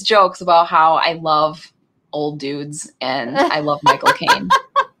all these jokes about how I love old dudes and I love Michael Caine.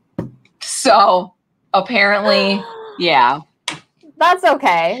 So apparently, yeah. That's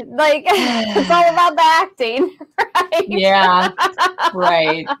okay. Like, it's all about the acting, right? Yeah,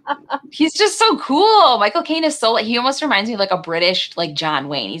 right. He's just so cool. Michael Caine is so, he almost reminds me of like a British, like John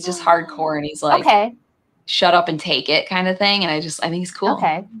Wayne. He's just hardcore and he's like, okay, shut up and take it kind of thing. And I think he's cool.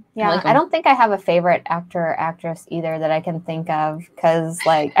 Okay. Yeah. I don't think I have a favorite actor or actress either that I can think of. Cause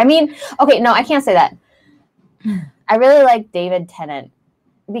like, I mean, okay, no, I can't say that. I really like David Tennant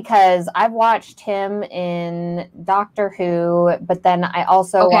because I've watched him in Doctor Who, but then I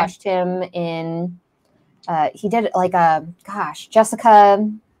also watched him in, he did like Jessica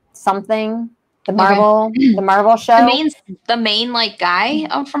something, the Marvel show. The main like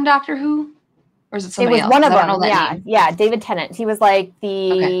guy from Doctor Who? Or is it somebody else? It was one of them. Yeah. Name. Yeah. David Tennant. He was like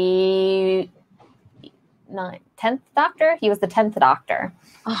the 10th Doctor. He was the 10th Doctor.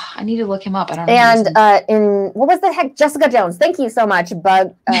 Oh, I need to look him up. I don't know. And in what was the heck? Jessica Jones. Thank you so much,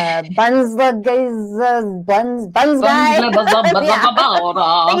 Buns guy. Thank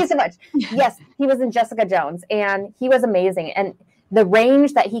you so much. Yes, he was in Jessica Jones, and he was amazing. And the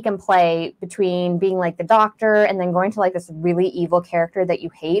range that he can play between being like the doctor and then going to like this really evil character that you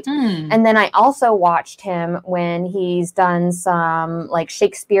hate. And then I also watched him when he's done some like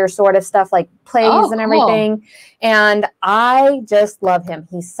Shakespeare sort of stuff, like plays and everything. And I just love him.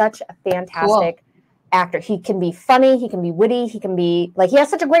 He's such a fantastic actor. He can be funny. He can be witty. He can be like, he has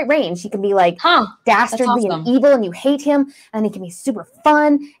such a great range. He can be like dastardly and evil and you hate him. And he can be super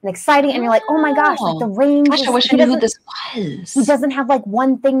fun and exciting. And you're like, oh my gosh, like the range. Gosh, I wish I knew who this was. He doesn't have like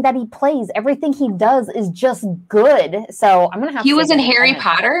one thing that he plays. Everything he does is just good. So I'm going to have He was in Harry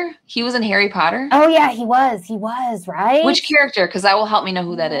Potter? He was in Harry Potter? Oh yeah, he was. He was, right? Which character? Because that will help me know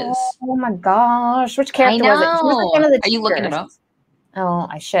who that is. Oh my gosh. Which character was it? He was like one of the Are you looking it up? Oh,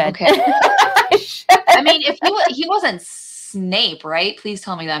 I should. Okay. I mean, if he wasn't Snape, right? Please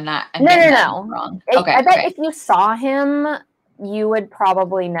tell me that I'm not. No. Wrong. I bet if you saw him, you would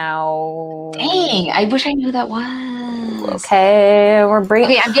probably know. Dang, I wish I knew who that was. Okay, we're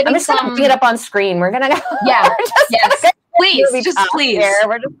bringing. Okay, I'm just gonna get up on screen. We're gonna go. Yeah. Yes. Please, please.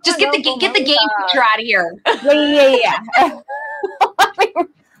 Just get the game picture out of here. Yeah.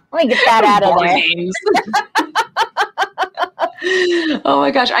 Let me get that out of there. Games. Oh my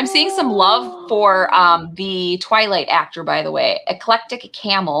gosh. I'm seeing some love for the Twilight actor, by the way. Eclectic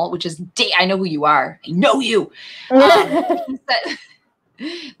Camel, which is I know who you are. I know you. He said,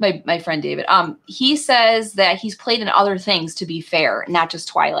 my friend David. He says that he's played in other things, to be fair, not just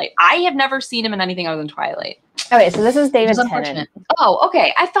Twilight. I have never seen him in anything other than Twilight. Okay, so this is David Tennant. Oh,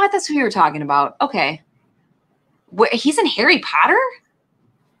 okay. I thought that's who you were talking about. Okay. He's in Harry Potter?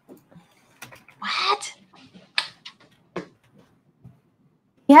 What?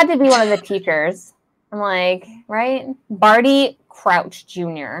 He had to be one of the teachers. I'm like, right? Barty Crouch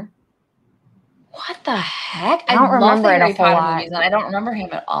Jr. What the heck? I don't remember it a whole lot. Movies, and I don't remember him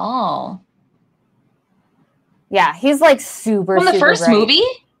at all. Yeah, he's like super. From the first movie?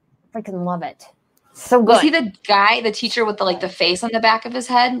 Freaking love it. So good. Was he the guy, the teacher with the face on the back of his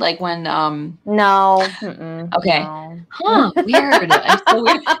head? Like when No. Okay. No. Huh. Weird. I'm so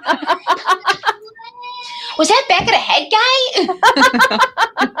weird. Was that back of the head guy?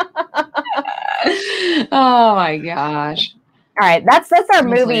 Oh my gosh. All right, that's our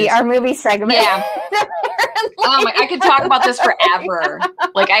movie segment. Yeah. I could talk about this forever.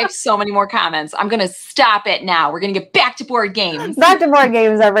 Like I have so many more comments. I'm gonna stop it now. We're gonna get back to board games. Back to board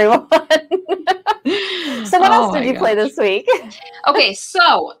games, everyone. So what else did you play this week? Okay,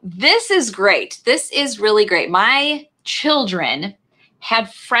 so this is great. This is really great. My children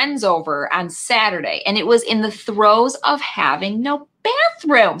had friends over on Saturday, and it was in the throes of having no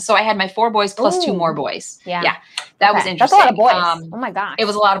bathroom. So I had my 4 boys plus 2 more boys. Yeah. That was interesting. That's a lot of boys. Oh my gosh. It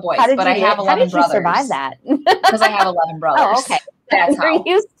was a lot of boys, but I have 11 brothers. How did you survive that? Because I have 11 brothers. Oh, okay. That's how.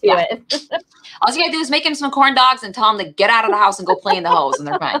 You're used to it. All you gotta do is make them some corn dogs and tell them to get out of the house and go play in the hose, and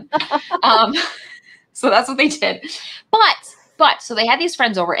they're fine. So that's what they did. But so they had these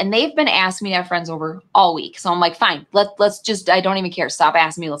friends over, and they've been asking me to have friends over all week. So I'm like, fine, let's just, I don't even care. Stop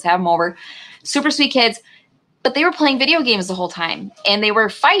asking me. Let's have them over. Super sweet kids. But they were playing video games the whole time, and they were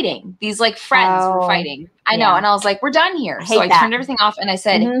fighting. These friends were fighting. I know. And I was like, we're done here. So I turned everything off and I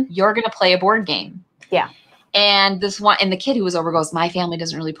said, you're going to play a board game. Yeah. And the kid who was over goes, my family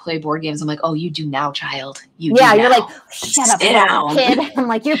doesn't really play board games. I'm like, oh, you do now, child. You do you're now. like, shut up, sit down, kid. I'm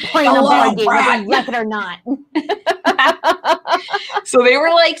like, you're playing a board game, whether you like it or not. So they were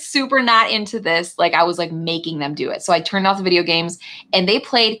like super not into this. Like I was like making them do it. So I turned off the video games and they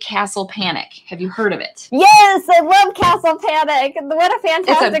played Castle Panic. Have you heard of it? Yes, I love Castle Panic. What a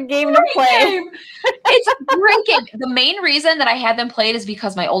fantastic game to play. It's a great game. The main reason that I had them play it is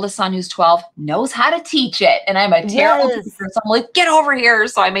because my oldest son, who's 12, knows how to teach it. And I'm a terrible teacher. So I'm like, get over here.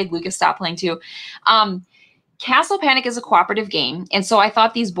 So I made Lucas stop playing too. Castle Panic is a cooperative game. And so I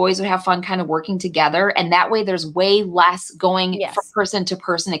thought these boys would have fun kind of working together. And that way there's way less going from person to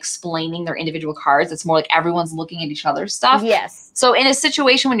person explaining their individual cards. It's more like everyone's looking at each other's stuff. Yes. So in a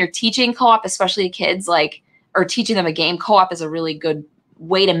situation when you're teaching co-op, especially to kids, like, or teaching them a game, co-op is a really good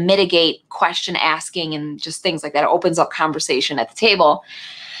way to mitigate question asking and just things like that. It opens up conversation at the table.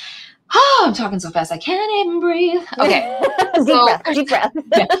 Oh, I'm talking so fast I can't even breathe. Okay. Deep breath.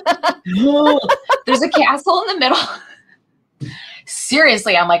 There's a castle in the middle.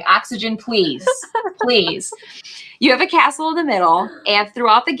 Seriously, I'm like, oxygen, please. Please. You have a castle in the middle, and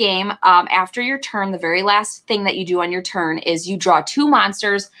throughout the game, after your turn, the very last thing that you do on your turn is you draw 2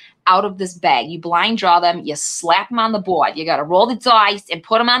 monsters out of this bag. You blind draw them. You slap them on the board. You got to roll the dice and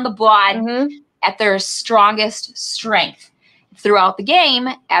put them on the board at their strongest strength. Throughout the game,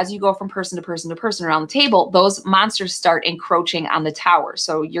 as you go from person to person to person around the table, those monsters start encroaching on the tower.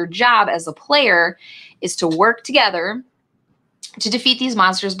 So your job as a player is to work together to defeat these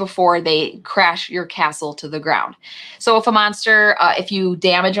monsters before they crash your castle to the ground. So if a monster, if you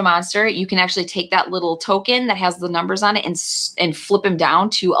damage a monster, you can actually take that little token that has the numbers on it and flip him down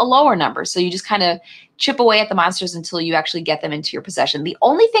to a lower number. So you just kind of chip away at the monsters until you actually get them into your possession. The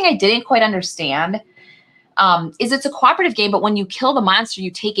only thing I didn't quite understand is it's a cooperative game, but when you kill the monster, you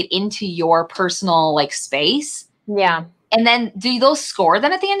take it into your personal like space. Yeah. And then do those score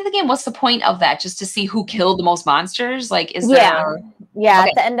then at the end of the game? What's the point of that? Just to see who killed the most monsters? Like, is there? Yeah. Okay.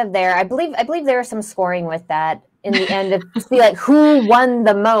 At the end of there, I believe there is some scoring with that in the end to see like who won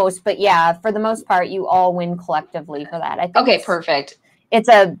the most. But yeah, for the most part, you all win collectively for that. I think okay, perfect. It's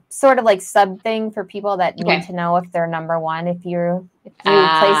a sort of like sub thing for people that need to know if they're number one. If you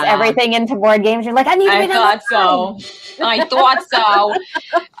place everything into board games, you're like, I need to be number one. I thought so.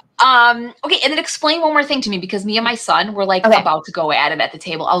 Okay, and then explain one more thing to me, because me and my son were like about to go at it at the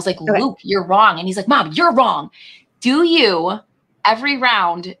table. I was like, Luke, you're wrong. And he's like, Mom, you're wrong. Do you every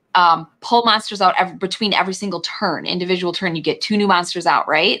round pull monsters out between every single turn, individual turn? You get 2 new monsters out,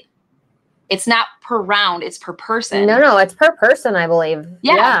 right? It's not per round, it's per person. No, it's per person, I believe.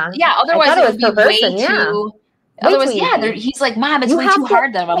 Yeah. Otherwise it would be way too. Otherwise, he's like, Mom, it's way too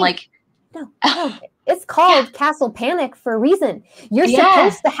hard. Then I'm like, no. It's called Castle Panic for a reason. You're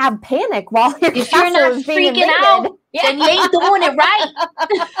supposed to have panic while your castle is being invaded. Out, then you ain't doing it right.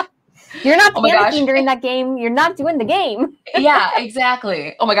 You're not panicking during that game. You're not doing the game. Yeah,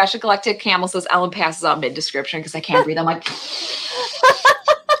 exactly. Oh my gosh, a Galactic Camel says Ellen passes out mid-description because I can't breathe. I'm like,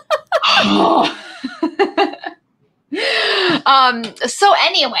 so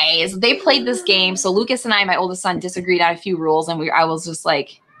anyways, they played this game. So Lucas and I, my oldest son, disagreed on a few rules, and I was just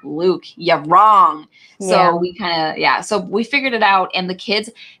like, Luke, you're wrong. So we kind of, so we figured it out. And the kids,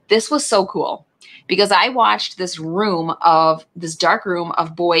 this was so cool because I watched this dark room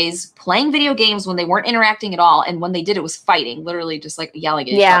of boys playing video games when they weren't interacting at all. And when they did, it was fighting, literally just like yelling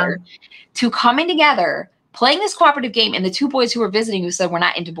at each other, to coming together, playing this cooperative game. And the 2 boys who were visiting who said we're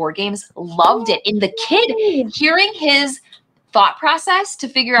not into board games loved it. And the kid, hearing his thought process to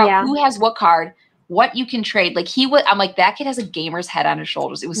figure out who has what card, what you can trade. Like I'm like, that kid has a gamer's head on his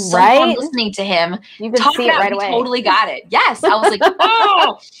shoulders. It was so fun listening to him. You could see it right away. Totally got it. Yes. I was like,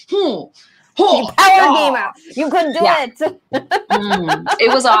 power gamer. You couldn't do it.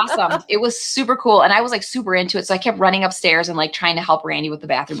 It was awesome. It was super cool. And I was like super into it. So I kept running upstairs and like trying to help Randy with the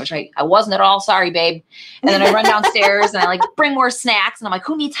bathroom, which I wasn't at all. Sorry, babe. And then I run downstairs and I like bring more snacks and I'm like,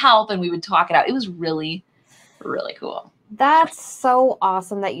 who needs help? And we would talk it out. It was really, really cool. That's so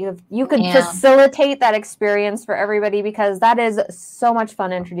awesome that you could facilitate that experience for everybody, because that is so much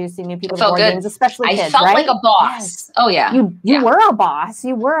fun introducing new people to board games, especially kids. I felt like a boss. Yes. Oh yeah. You were a boss.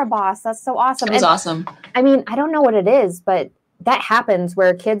 You were a boss. That's so awesome. It was awesome. I mean, I don't know what it is, but that happens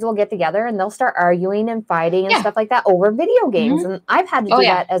where kids will get together and they'll start arguing and fighting and stuff like that over video games. And I've had to do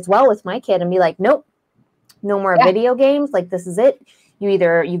that as well with my kid and be like, nope, no more video games. Like, this is it.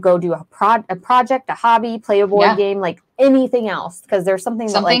 You go do a project, a hobby, play a board game, like anything else, because there's something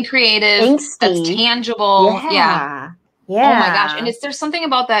creative, angsty, that's tangible. Yeah. Oh my gosh. And there's something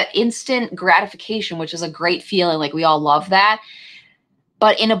about that instant gratification, which is a great feeling. Like, we all love that.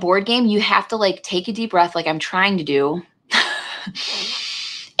 But in a board game, you have to like take a deep breath, like I'm trying to do,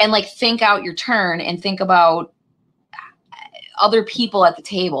 and like think out your turn and think about other people at the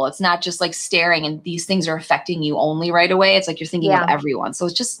table. It's not just like staring and these things are affecting you only right away. It's like you're thinking of everyone. So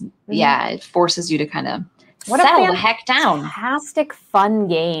it's just, it forces you to kind of settle the heck down. Fantastic, fun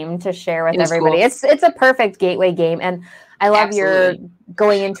game to share with everybody. Cool. It's a perfect gateway game. And I love your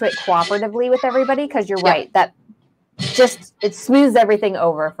going into it cooperatively with everybody, because you're right. That just, it smooths everything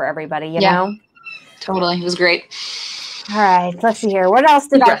over for everybody, you know? Totally. It was great. All right. Let's see here. What else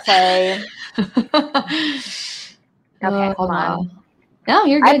did I play? Okay, hold on. No,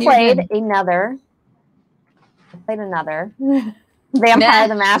 you're good. I played another Vampire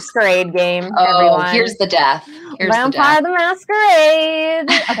the Masquerade game. Oh, everyone. Here's the death. Vampire the Masquerade.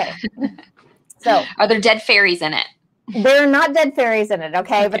 Okay. So, are there dead fairies in it? There are not dead fairies in it,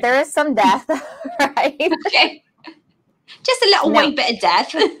 okay? But there is some death, right? Okay. Just a little wee bit of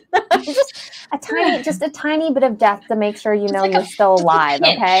death. just a tiny bit of death to make sure you know you're still alive,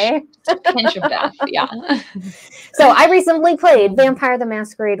 okay? A pinch of death, yeah. So I recently played Vampire the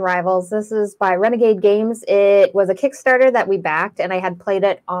Masquerade Rivals. This is by Renegade Games. It was a Kickstarter that we backed, and I had played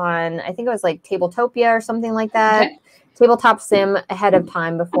it on, I think it was like Tabletopia or something like that. Okay. Tabletop Sim ahead of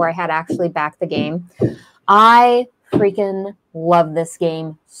time before I had actually backed the game. I freaking love this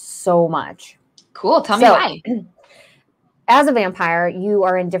game so much. Cool. Tell me why. As a vampire, you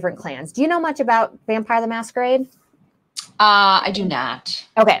are in different clans. Do you know much about Vampire the Masquerade? I do not.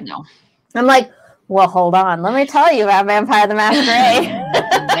 Okay. No. I'm like, well, hold on. Let me tell you about Vampire the Masquerade.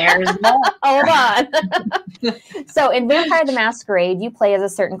 There's more. Hold on. So in Vampire the Masquerade, you play as a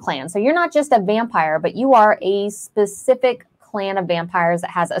certain clan. So you're not just a vampire, but you are a specific clan of vampires that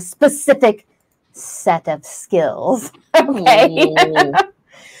has a specific set of skills. Okay.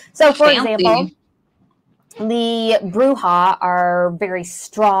 So for example, the Bruja are very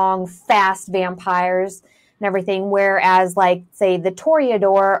strong, fast vampires and everything, whereas like, say, the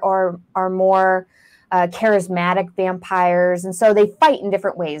Toreador are more charismatic vampires, and so they fight in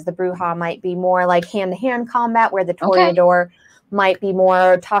different ways. The Bruja might be more like hand-to-hand combat, where the Toreador might be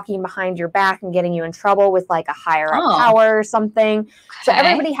more talking behind your back and getting you in trouble with like a higher-up power or something. So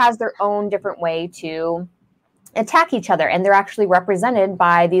everybody has their own different way to attack each other, and they're actually represented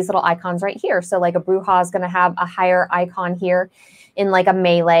by these little icons right here. So like a Bruja is going to have a higher icon here in like a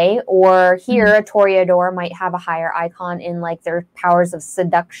melee, or here a Toreador might have a higher icon in like their powers of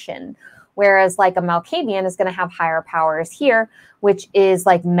seduction, whereas like a Malkavian is going to have higher powers here, which is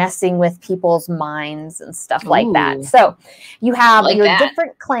like messing with people's minds and stuff like that. So you have your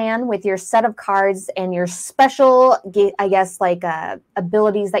different clan with your set of cards and your special, I guess, like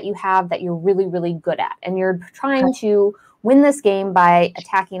abilities that you have that you're really, really good at. And you're trying to win this game by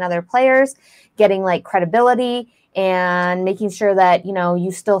attacking other players, getting like credibility, and making sure that, you know,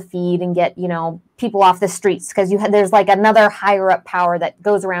 you still feed and get, you know, people off the streets, because there's like another higher up power that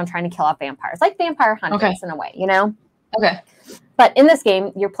goes around trying to kill off vampires, like vampire hunters in a way, you know? Okay. But in this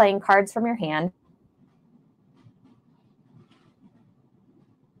game, you're playing cards from your hand.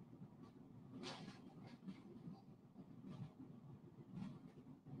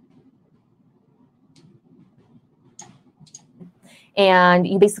 And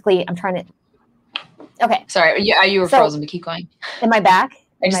you basically, I'm trying to, okay. Sorry, you were frozen, but keep going. Am I back?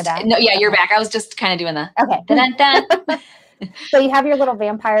 No, yeah, you're back. I was just kind of doing the okay. So you have your little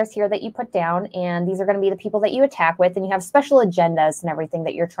vampires here that you put down, and these are going to be the people that you attack with, and you have special agendas and everything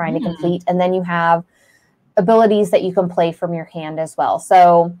that you're trying to complete, and then you have abilities that you can play from your hand as well.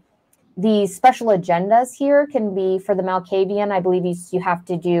 So the special agendas here can be for the Malkavian. I believe you have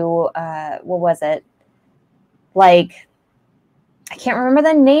to do, what was it? Like, I can't remember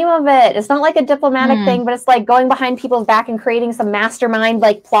the name of it. It's not like a diplomatic thing, but it's like going behind people's back and creating some mastermind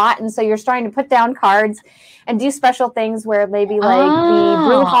like plot. And so you're trying to put down cards and do special things where maybe like the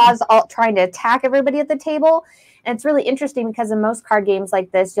Brujas all trying to attack everybody at the table. And it's really interesting because in most card games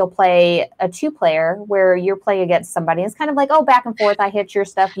like this, you'll play a 2-player where you're playing against somebody. It's kind of like, oh, back and forth. I hit your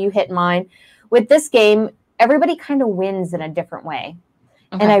stuff, you hit mine. With this game, everybody kind of wins in a different way.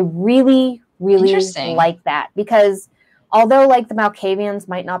 And I really, really like that, because although like the Malkavians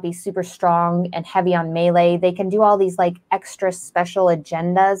might not be super strong and heavy on melee, they can do all these like extra special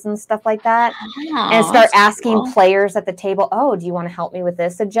agendas and stuff like that, and start asking players at the table, oh, do you want to help me with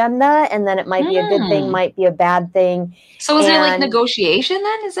this agenda? And then it might be a good thing, might be a bad thing. So is there like negotiation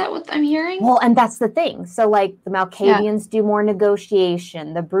then? Is that what I'm hearing? Well, and that's the thing. So like the Malkavians do more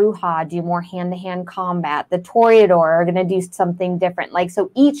negotiation, the Bruja do more hand-to-hand combat, the Toreador are going to do something different. Like,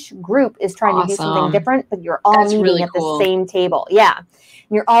 so each group is trying to do something different, but you're all meeting at the same table. Yeah. And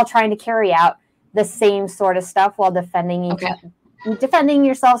you're all trying to carry out the same sort of stuff while defending defending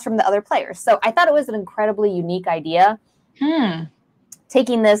yourselves from the other players. So I thought it was an incredibly unique idea.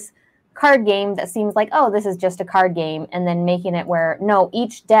 Taking this card game that seems like, oh, this is just a card game, and then making it where, no,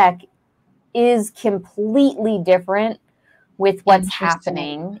 each deck is completely different with what's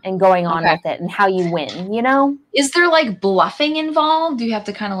happening and going on with it and how you win, you know? Is there like bluffing involved? Do you have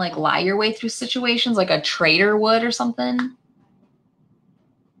to kind of like lie your way through situations like a trader would or something?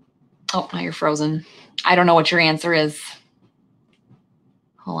 Oh, now you're frozen. I don't know what your answer is.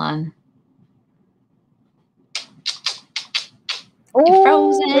 Hold on. You're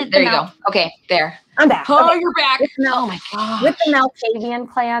frozen. There you go. Okay, there. I'm back. Oh, you're back. Oh my God. With the Malkavian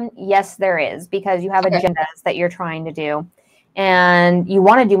clan, yes, there is, because you have agendas that you're trying to do. And you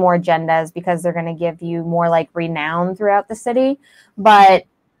want to do more agendas because they're going to give you more like renown throughout the city. But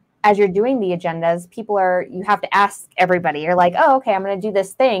as you're doing the agendas, you have to ask everybody. You're like, oh, okay, I'm going to do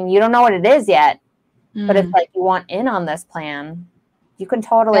this thing. You don't know what it is yet. But it's like, you want in on this plan. You can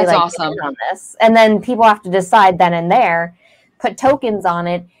totally get in on this. And then people have to decide then and there, put tokens on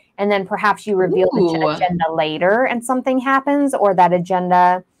it, and then perhaps you reveal the agenda later and something happens, or that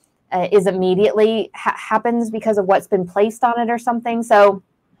agenda is immediately happens because of what's been placed on it or something. So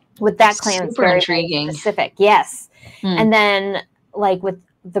with that clan, it's very intriguing. Specific. Yes. And then like with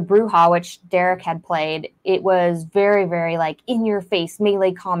the Bruja, which Derek had played, it was very, very like in your face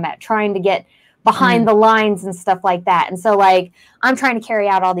melee combat, trying to get behind the lines and stuff like that. And so like, I'm trying to carry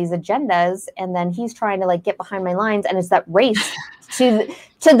out all these agendas, and then he's trying to like get behind my lines. And it's that race to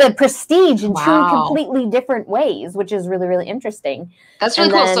the prestige in two completely different ways, which is really, really interesting. That's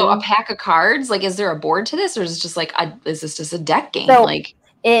really cool. So a pack of cards, like, is there a board to this, or is it just like, is this just a deck game? So like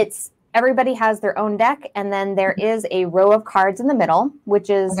everybody has their own deck. And then there is a row of cards in the middle,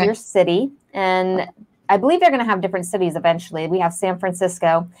 which is your city. And I believe they're going to have different cities eventually. We have San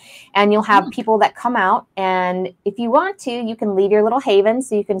Francisco, and you'll have people that come out. And if you want to, you can leave your little haven,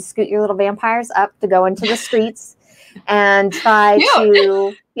 so you can scoot your little vampires up to go into the streets and try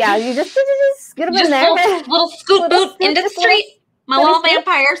to, you just scoot them in there. Little scoot boot into the street. My little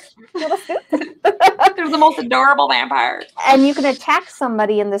vampires. They're the most adorable vampires. And you can attack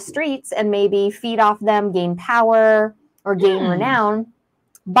somebody in the streets and maybe feed off them, gain power or gain renown.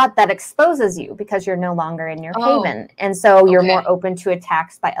 But that exposes you because you're no longer in your haven. And so you're more open to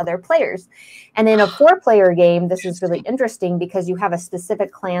attacks by other players. And in a 4-player game, this is really interesting because you have a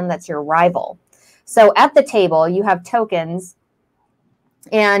specific clan that's your rival. So at the table, you have tokens,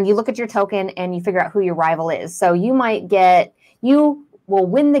 and you look at your token and you figure out who your rival is. So you will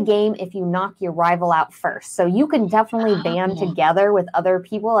win the game if you knock your rival out first. So you can definitely band together with other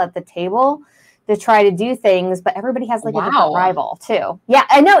people at the table to try to do things, but everybody has like a different rival too. Yeah,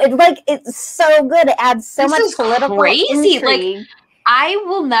 I know. It's so good. It adds so much political intrigue. Like, I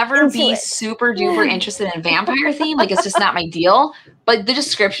will never be super duper interested in vampire theme. Like, it's just not my deal. But the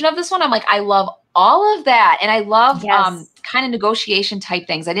description of this one, I'm like, I love all of that. And I love kind of negotiation type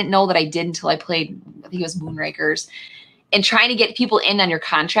things. I didn't know that I did until I played, I think it was Moonrakers. And trying to get people in on your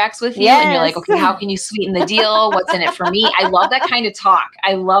contracts with you. And you're like, okay, how can you sweeten the deal? What's in it for me? I love that kind of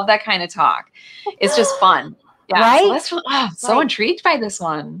talk. It's just fun. Yeah, right? So that's so intrigued by this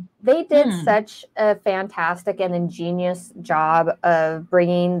one. They did such a fantastic and ingenious job of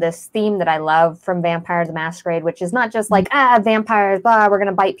bringing this theme that I love from Vampire the Masquerade, which is not just like, vampires, blah, we're going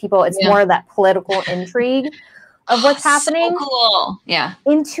to bite people. It's more of that political intrigue of what's happening. So cool. Yeah.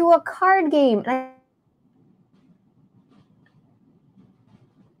 Into a card game. And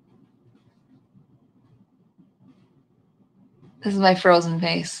this is my frozen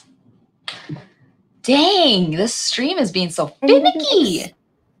face. Dang, this stream is being so finicky.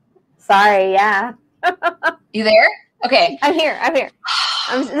 Sorry, yeah. You there? Okay. I'm here. I'm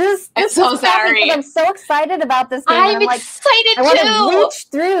so sorry. I'm so excited about this game. I'm excited too. I want to reach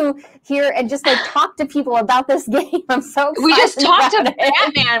through here and just like talk to people about this game. I'm so excited. We just talked about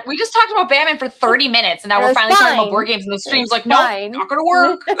Batman. We just talked about Batman for 30 minutes, and now we're finally talking about board games, and the stream's like, no, not going to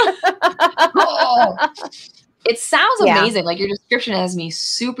work. It sounds amazing. Like, your description has me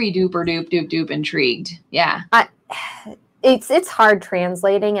super duper dupe intrigued. Yeah. It's hard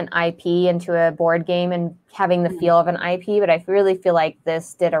translating an IP into a board game and having the feel of an IP, but I really feel like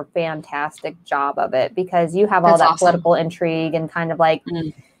this did a fantastic job of it, because you have all that political intrigue and kind of like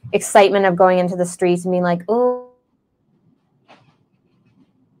excitement of going into the streets and being like, oh.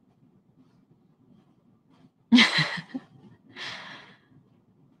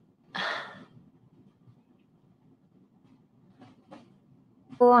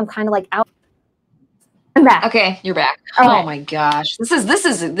 I'm kind of like out. I'm back. Okay, you're back. Okay. Oh my gosh, this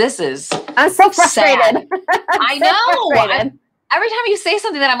is. I'm so frustrated. I know. Every time you say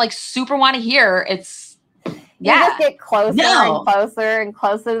something that I'm like super want to hear, it's You just get closer and closer and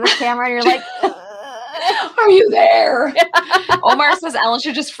closer to the camera, and you're like, are you there? Omar says Ellen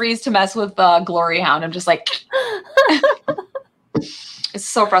should just freeze to mess with GloryHoundd. I'm just like, it's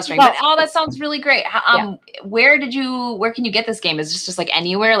so frustrating. But that sounds really great. Where can you get this game? Is this just like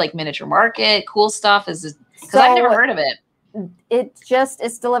anywhere, like Miniature Market, cool stuff? Is it, because I've never heard of it.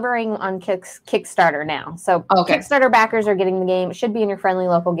 It's delivering on Kickstarter now. So Kickstarter backers are getting the game. It should be in your friendly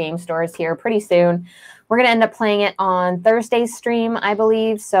local game stores here pretty soon. We're going to end up playing it on Thursday's stream, I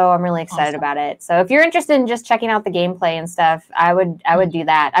believe. So I'm really excited about it. So if you're interested in just checking out the gameplay and stuff, I would do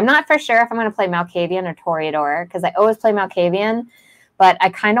that. I'm not for sure if I'm going to play Malkavian or Toreador, because I always play Malkavian, but I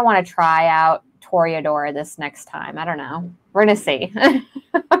kind of want to try out Toreador this next time. I don't know. We're going to see.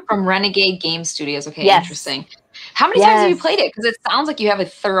 From Renegade Game Studios. Okay, interesting. How many times have you played it? Because it sounds like you have a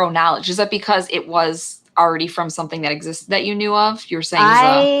thorough knowledge. Is that because it was already from something that existed that you knew of? You were saying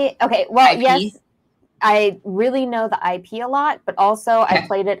yes. I really know the IP a lot, but also I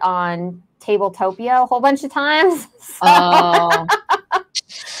played it on Tabletopia a whole bunch of times.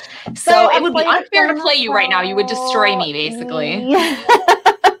 So it would be unfair to play you right now. You would destroy me, basically.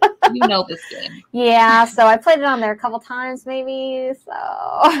 You know this game. Yeah, so I played it on there a couple times, maybe. So.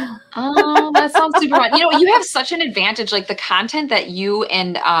 Oh, that sounds super fun. You know, you have such an advantage. Like the content that you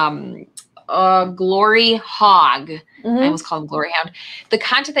and GloryHoundd, I almost call him GloryHoundd. The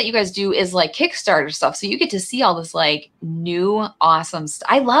content that you guys do is like Kickstarter stuff. So you get to see all this like new, awesome stuff.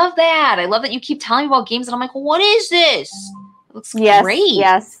 I love that. I love that you keep telling me about games and I'm like, well, what is this? It looks great.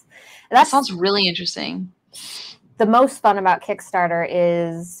 Yes. That sounds really interesting. The most fun about Kickstarter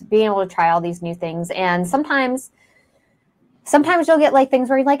is being able to try all these new things. And sometimes you'll get like things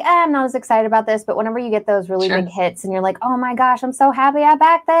where you're like, I'm not as excited about this. But whenever you get those really big hits and you're like, oh my gosh, I'm so happy I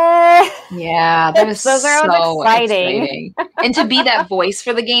backed that. Yeah, that is so exciting. And to be that voice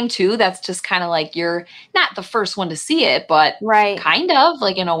for the game too, that's just kind of like you're not the first one to see it, but kind of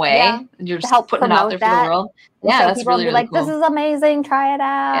like in a way. Yeah. You're just putting it out there for the world. Yeah, that's really, really cool. This is amazing. Try it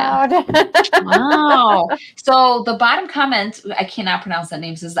out. Yeah. Wow. So the bottom comment, I cannot pronounce that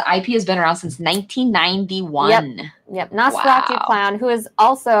name, says the IP has been around since 1991. Yep. Nosferatu Clown, who is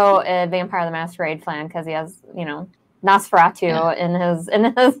also a Vampire the Masquerade fan because he has, Nosferatu in his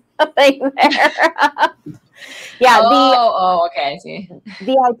thing there. Okay, I see.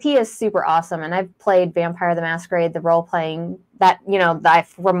 The IP is super awesome, and I've played Vampire the Masquerade, the role-playing,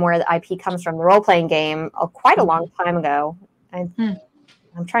 from where the IP comes from, the role-playing game, quite a long time ago. I'm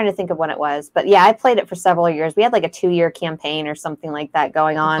trying to think of when it was, but yeah, I played it for several years. We had like a 2-year campaign or something like that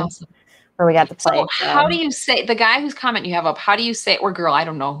going on. Awesome. Where we got to play. So how do you say, the guy whose comment you have up, how do you say, or girl, I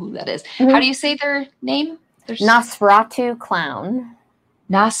don't know who that is. How do you say their name? Nosferatu Clown.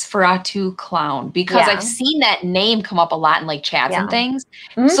 Nosferatu Clown, because I've seen that name come up a lot in like chats and things.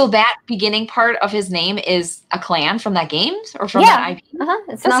 So that beginning part of his name is a clan from that game or from that IP.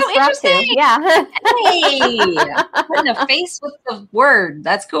 It's That's so interesting. Yeah. Hey, putting a face with the word.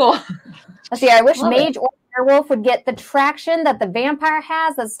 That's cool. Let's see. I wish Mage or Werewolf would get the traction that the vampire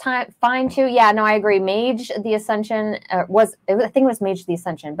has. That's fine too. Yeah, no, I agree. Mage the Ascension I think it was Mage the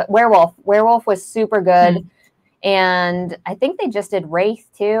Ascension, but Werewolf was super good. And I think they just did Wraith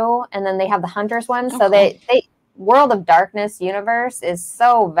too, and then they have the Hunters one. So they World of Darkness universe is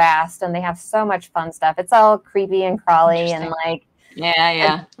so vast, and they have so much fun stuff. It's all creepy and crawly and like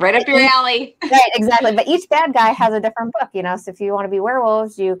right up your alley. Right, exactly. But each bad guy has a different book, So if you want to be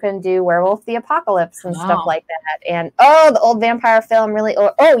werewolves, you can do Werewolf the Apocalypse and stuff like that. And the old vampire film really.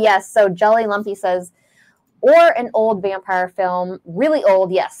 Yes. So Jolly Lumpy says. Or an old vampire film, really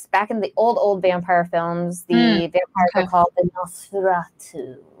old, yes. Back in the old vampire films, the vampires are called the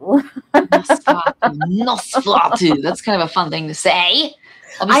Nosferatu. Nosferatu. That's kind of a fun thing to say.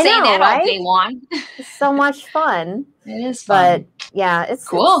 I'll be saying that all day long. It's so much fun. It is fun. But yeah, it's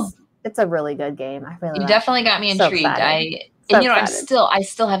cool. It's a really good game. You definitely got me intrigued. I still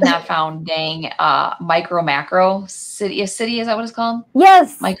have not found Micro Macro City. Is that what it's called?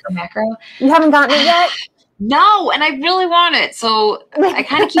 Yes. Micro Macro. You haven't gotten it yet? No, and I really want it. So I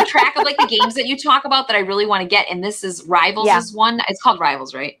kind of keep track of like the games that you talk about that I really want to get. And this is Rivals is one. It's called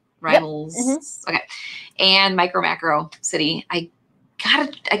Rivals, right? Rivals. Yep. Okay. And Micro Macro City. I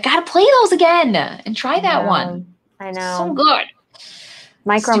gotta play those again and try that one. I know. So good.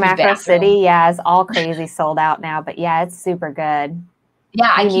 Micro Macro City, is all crazy sold out now, but it's super good.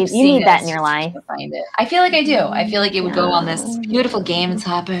 Yeah, you need that in your life. Find it. I feel like I do. I feel like it would go on this beautiful game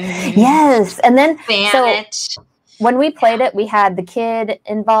topper. Yes, and then when we played it, we had the kid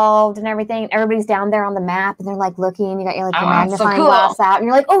involved and everything. Everybody's down there on the map, and they're like looking. You got your your magnifying glass out, and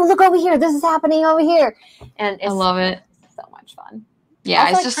you're like, "Oh, look over here! This is happening over here!" And I love it. So much fun. Yeah,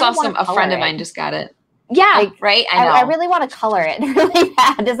 also, I just saw a friend of mine just got it. Yeah, like, right. I know. I really want to color it really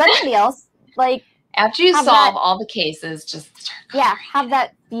bad. Does anybody else like? After you solve all the cases, just have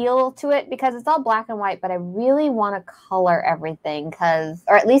that feel to it, because it's all black and white. But I really want to color everything,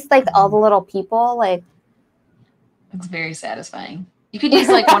 or at least like all the little people. Like, it's very satisfying. You could use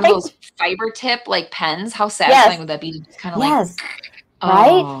like one of those fiber tip like pens. How satisfying would that be to just kind of like?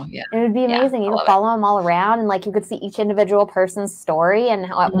 Right? Oh, yeah. It would be amazing. You could follow them all around, and like you could see each individual person's story and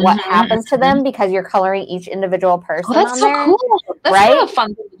what happens to them, because you're coloring each individual person. Oh, that's so cool. That's kind of a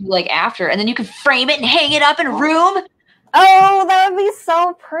fun thing to do like after. And then you could frame it and hang it up in a room. Oh, that would be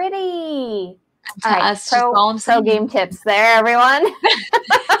so pretty. All right, pro game tips there, everyone. In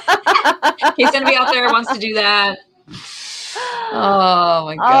case anybody out there wants to do that. Oh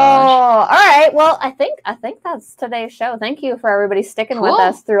my gosh. Oh, all right. Well, I think that's today's show. Thank you for everybody sticking with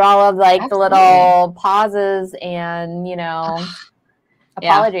us through all of like the little pauses and, you know,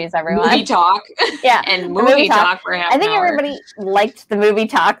 apologies, everyone. Movie talk. Yeah. And movie talk for half I think everybody liked the movie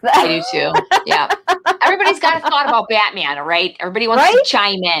talk. I do too. Yeah. Everybody's got a thought about Batman, right? Everybody wants to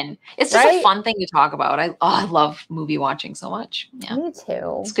chime in. It's just a fun thing to talk about. I love movie watching so much. Yeah. Me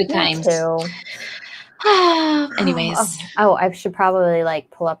too. It's good times. Me too. Anyways. I should probably like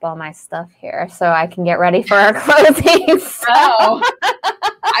pull up all my stuff here so I can get ready for our closing. Oh,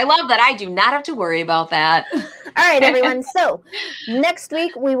 I love that. I do not have to worry about that. All right, everyone. So next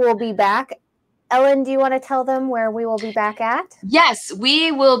week we will be back. Ellen, do you want to tell them where we will be back at? Yes,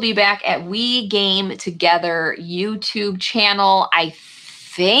 we will be back at We Game Together YouTube channel. I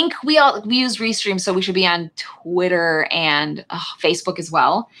think we use Restream, so we should be on Twitter and Facebook as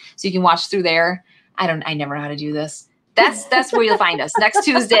well. So you can watch through there. I never know how to do this. That's where you'll find us next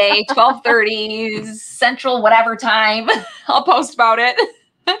Tuesday, 12:30 Central, whatever time. I'll post about it.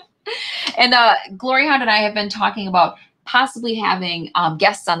 And GloryHoundd and I have been talking about possibly having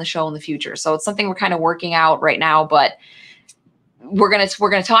guests on the show in the future. So it's something we're kind of working out right now, but we're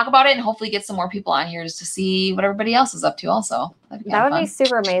gonna talk about it and hopefully get some more people on here just to see what everybody else is up to also. That would be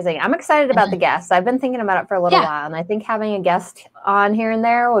super amazing. I'm excited about the guests. I've been thinking about it for a little while, and I think having a guest on here and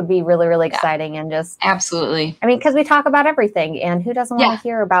there would be really, really exciting. And just absolutely. I mean, because we talk about everything, and who doesn't want to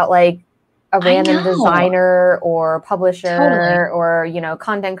hear about like a random designer or publisher or, you know,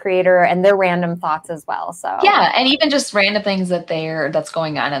 content creator and their random thoughts as well. So yeah, and even just random things that's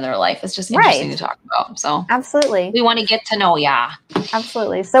going on in their life. It's just interesting to talk about. So absolutely. We want to get to know ya.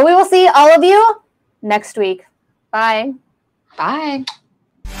 Absolutely. So we will see all of you next week. Bye. Bye.